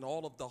demons and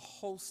all of the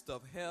host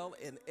of hell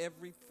and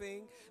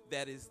everything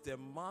that is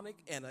demonic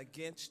and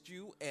against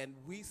you. And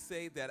we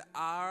say that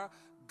our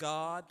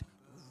God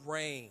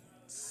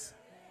reigns.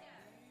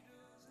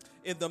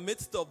 In the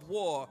midst of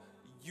war,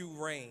 you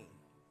reign.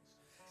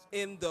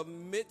 In the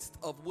midst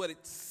of what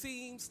it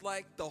seems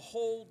like the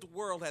whole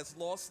world has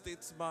lost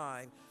its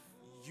mind,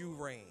 you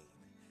reign.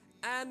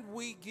 And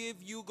we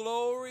give you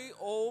glory,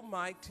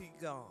 Almighty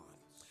God.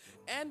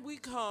 And we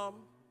come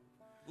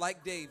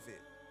like David,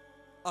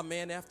 a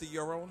man after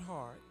your own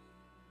heart,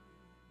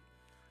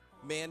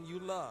 man you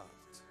loved,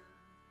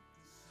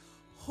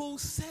 who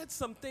said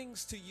some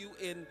things to you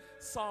in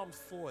Psalm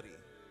 40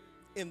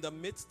 in the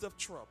midst of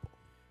trouble.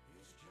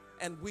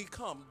 And we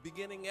come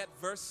beginning at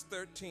verse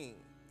 13.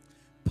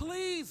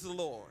 Please,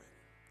 Lord,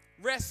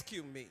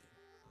 rescue me.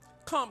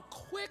 Come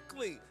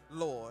quickly,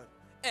 Lord,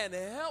 and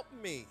help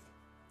me.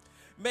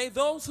 May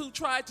those who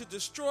try to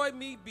destroy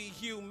me be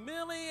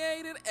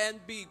humiliated and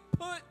be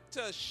put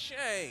to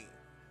shame.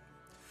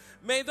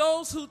 May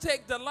those who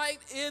take delight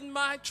in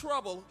my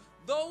trouble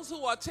Those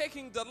who are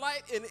taking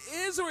delight in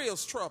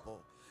Israel's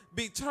trouble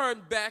be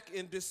turned back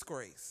in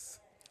disgrace.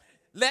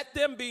 Let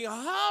them be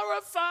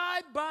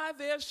horrified by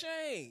their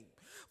shame.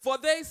 For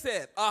they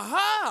said,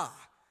 aha,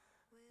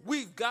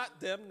 we've got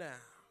them now.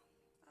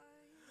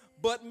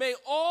 But may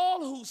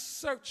all who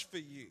search for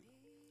you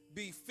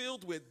be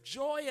filled with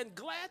joy and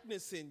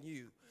gladness in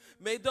you.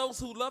 May those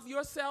who love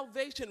your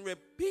salvation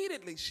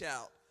repeatedly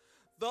shout,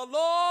 the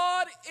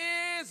Lord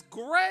is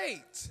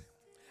great.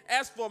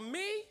 As for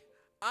me,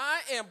 I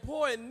am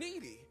poor and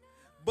needy,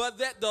 but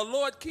that the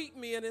Lord keep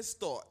me in his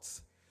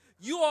thoughts.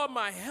 You are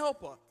my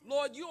helper.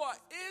 Lord, you are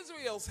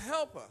Israel's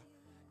helper,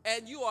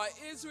 and you are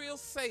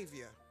Israel's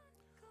Savior.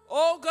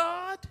 Oh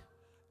God,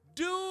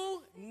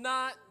 do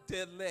not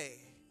delay.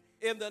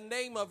 In the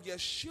name of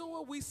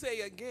Yeshua, we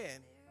say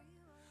again,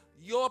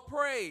 your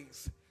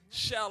praise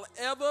shall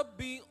ever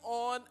be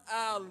on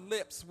our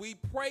lips. We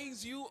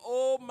praise you,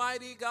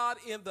 Almighty God,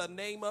 in the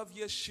name of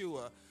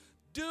Yeshua.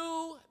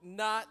 Do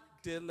not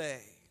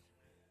delay.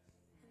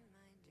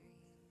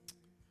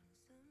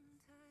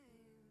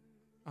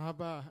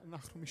 Abba,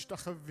 אנחנו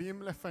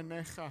משתחווים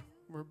לפניך.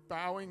 We're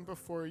bowing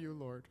before you,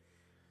 Lord.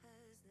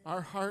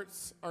 Our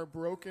hearts are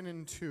broken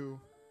in two,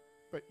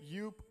 but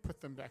you put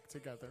them back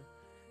together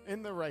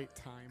in the right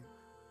time.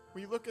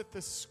 We look at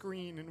this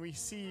screen and we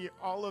see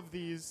all of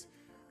these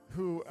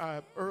who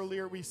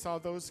earlier we saw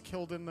those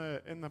killed in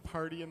the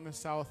party in the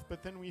South,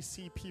 but then we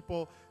see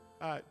people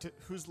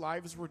whose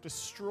lives were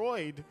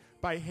destroyed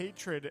by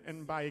hatred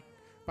and by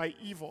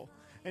evil.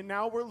 And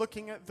now we're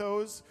looking at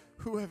those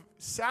who have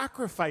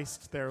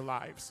sacrificed their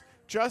lives,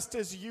 just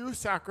as you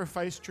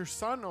sacrificed your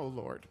son, O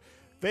Lord.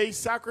 They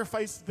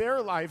sacrificed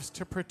their lives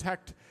to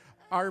protect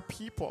our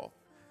people.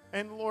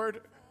 And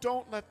Lord,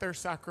 don't let their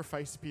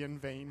sacrifice be in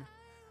vain.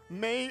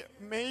 May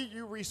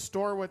you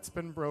restore what's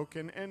been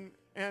broken.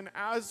 And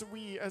as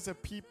we, as a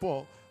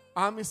people,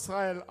 Am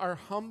Yisrael, are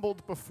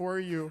humbled before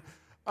you,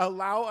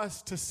 allow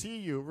us to see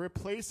you.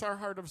 Replace our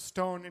heart of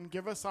stone and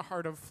give us a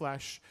heart of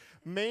flesh.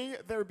 May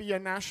there be a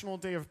national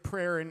day of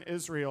prayer in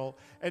Israel,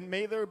 and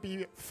may there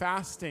be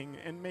fasting,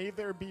 and may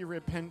there be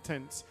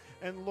repentance.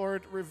 And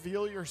Lord,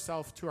 reveal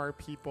yourself to our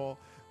people.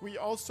 We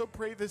also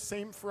pray the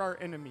same for our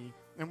enemy,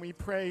 and we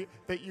pray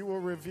that you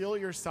will reveal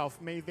yourself.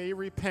 May they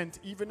repent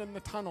even in the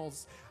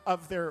tunnels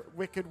of their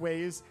wicked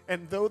ways,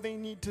 and though they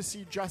need to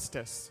see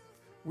justice,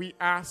 we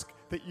ask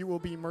that you will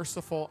be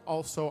merciful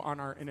also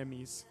on our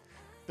enemies,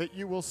 that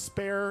you will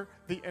spare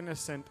the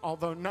innocent,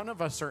 although none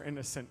of us are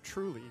innocent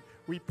truly.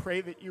 We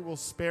pray that you will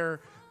spare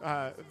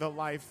the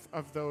life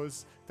of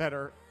those that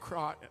are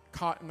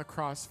caught in the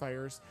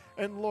crossfires.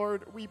 And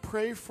Lord, we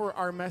pray for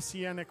our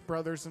Messianic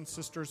brothers and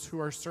sisters who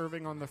are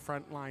serving on the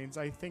front lines.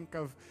 I think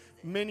of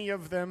many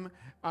of them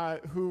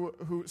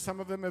who some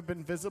of them have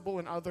been visible,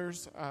 and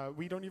others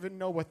we don't even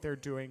know what they're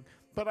doing.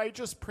 But I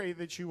just pray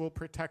that you will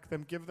protect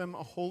them, give them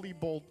a holy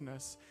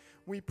boldness.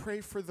 We pray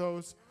for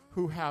those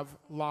who have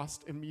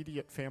lost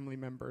immediate family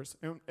members,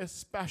 and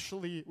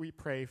especially we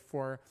pray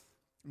for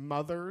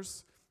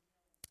mothers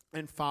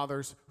and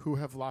fathers who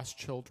have lost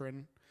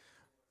children.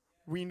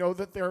 We know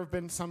that there have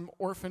been some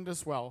orphaned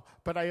as well,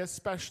 but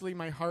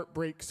my heart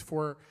breaks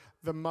for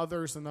the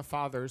mothers and the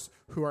fathers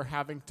who are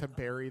having to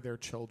bury their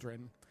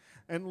children.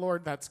 And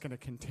Lord, that's going to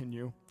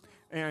continue.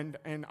 And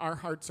our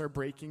hearts are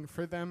breaking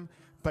for them.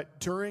 But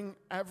during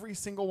every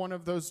single one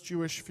of those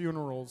Jewish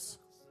funerals,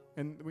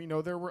 and we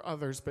know there were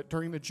others, but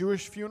during the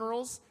Jewish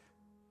funerals,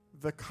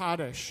 the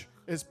Kaddish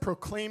is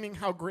proclaiming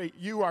how great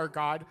you are,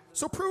 God.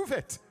 So prove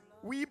it.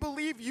 We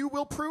believe you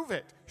will prove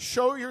it.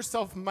 Show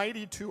yourself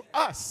mighty to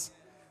us.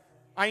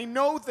 I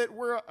know that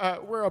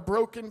we're a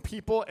broken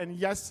people, and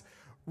yes,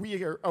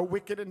 we are a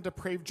wicked and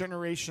depraved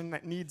generation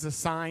that needs a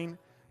sign,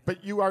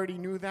 but you already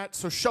knew that,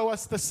 so show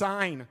us the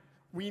sign.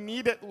 We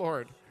need it,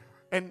 Lord.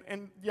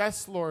 And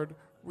yes, Lord,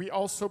 we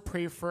also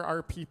pray for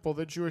our people,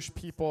 the Jewish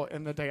people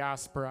in the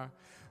diaspora.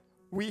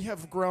 We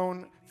have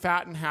grown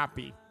fat and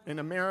happy in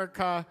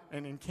America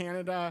and in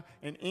Canada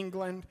and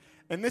England,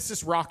 and this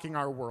is rocking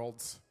our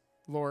worlds,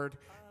 Lord.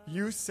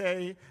 You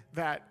say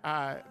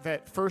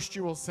that first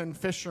you will send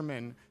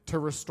fishermen to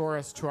restore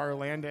us to our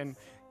land,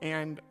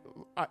 and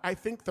I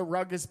think the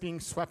rug is being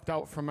swept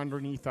out from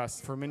underneath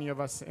us for many of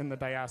us in the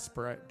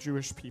diaspora,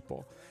 Jewish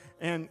people,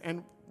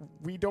 and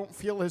we don't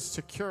feel as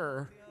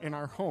secure in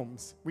our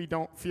homes. We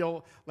don't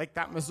feel like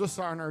that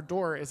mezuzah on our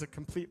door is a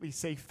completely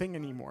safe thing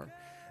anymore.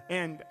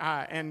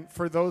 And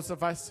for those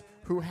of us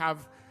who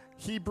have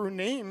Hebrew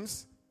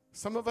names,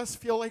 some of us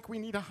feel like we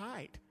need to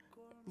hide.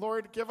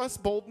 Lord, give us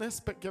boldness,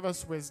 but give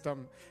us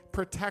wisdom.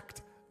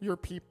 Protect your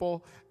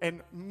people,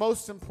 and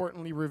most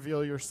importantly,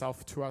 reveal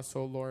yourself to us,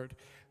 O Lord.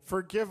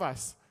 Forgive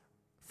us.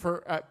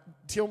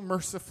 Deal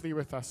mercifully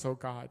with us, O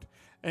God,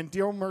 and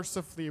deal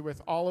mercifully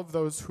with all of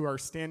those who are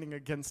standing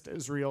against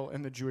Israel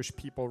and the Jewish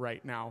people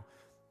right now.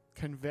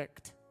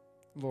 Convict,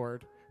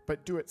 Lord,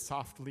 but do it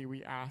softly,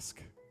 we ask.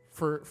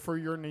 For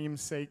your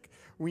name's sake,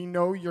 we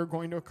know you're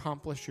going to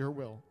accomplish your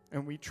will,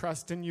 and we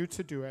trust in you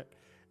to do it.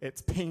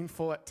 It's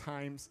painful at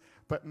times,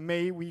 but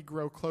may we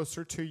grow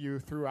closer to you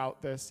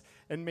throughout this,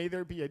 and may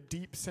there be a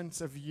deep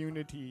sense of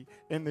unity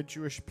in the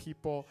Jewish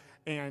people,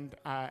 and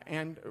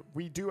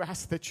we do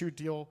ask that you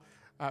deal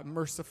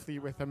mercifully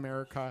with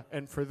America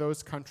and for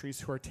those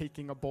countries who are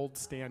taking a bold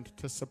stand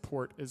to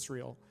support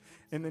Israel.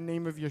 In the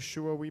name of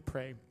Yeshua we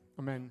pray.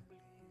 Amen.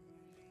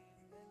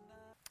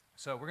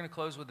 So we're going to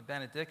close with the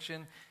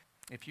benediction.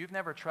 If you've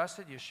never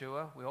trusted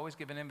Yeshua, we always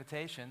give an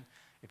invitation.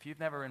 If you've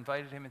never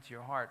invited him into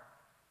your heart,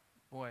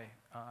 boy,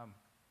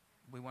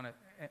 we want to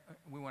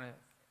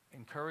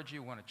encourage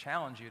you, we want to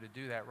challenge you to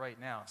do that right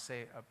now.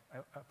 Say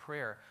a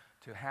prayer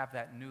to have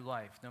that new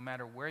life. No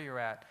matter where you're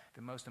at,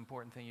 the most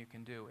important thing you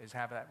can do is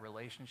have that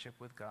relationship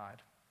with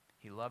God.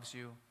 He loves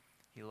you.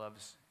 He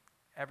loves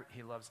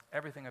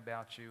everything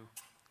about you.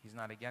 He's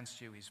not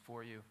against you. He's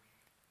for you.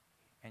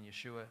 And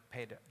Yeshua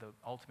paid the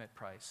ultimate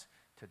price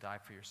to die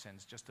for your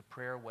sins. Just a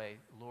prayer away.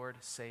 Lord,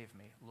 save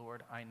me.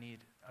 Lord, I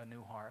need a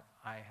new heart.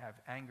 I have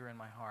anger in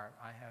my heart.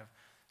 I have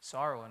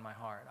sorrow in my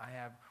heart. I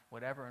have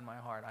whatever in my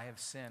heart. I have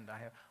sinned.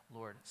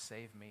 Lord,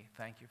 save me.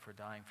 Thank you for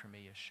dying for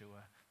me,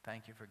 Yeshua.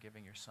 Thank you for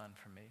giving your son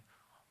for me.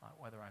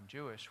 Whether I'm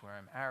Jewish, whether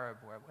I'm Arab,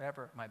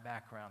 whatever my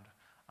background,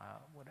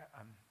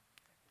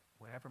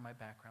 whatever my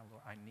background,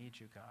 Lord, I need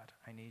you, God.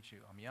 I need you.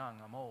 I'm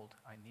young, I'm old.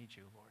 I need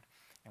you, Lord.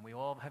 And we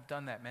all have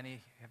done that.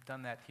 Many have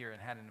done that here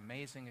and had an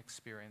amazing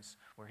experience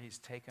where he's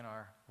taken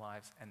our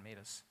lives and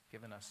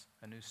given us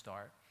a new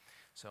start.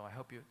 So I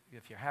hope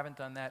if you haven't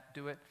done that,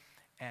 do it.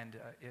 And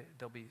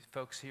there'll be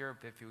folks here.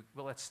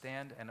 Let's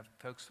stand, and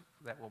folks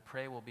that will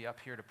pray will be up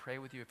here to pray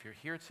with you. If you're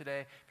here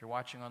today, if you're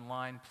watching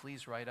online,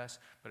 please write us.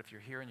 But if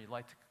you're here and you'd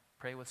like to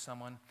pray with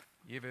someone,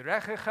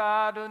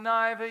 Yivirechecha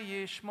Adonai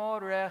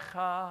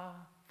v'yishmorecha,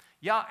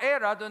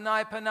 Ya'er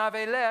Adonai panav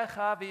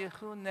elecha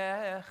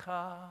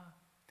v'yichunecha,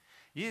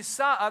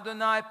 Yisa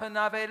Adonai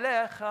panav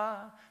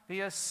elecha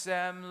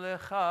v'yasem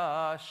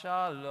lecha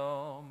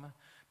shalom.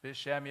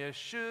 B'Shem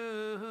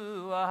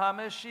Yeshua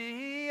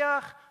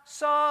HaMashiach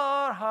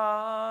Sar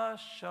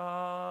HaShalom.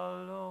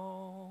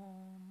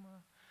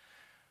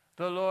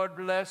 The Lord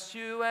bless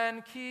you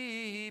and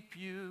keep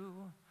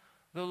you.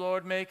 The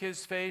Lord make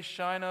his face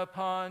shine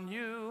upon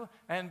you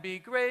and be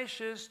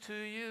gracious to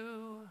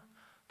you.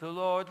 The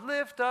Lord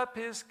lift up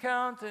his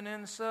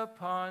countenance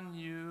upon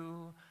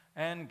you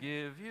and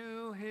give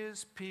you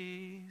his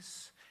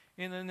peace.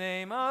 In the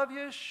name of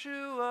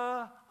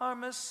Yeshua, our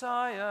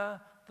Messiah,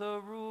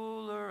 the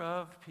ruler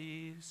of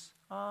peace.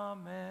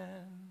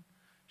 Amen.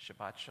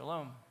 Shabbat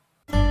Shalom.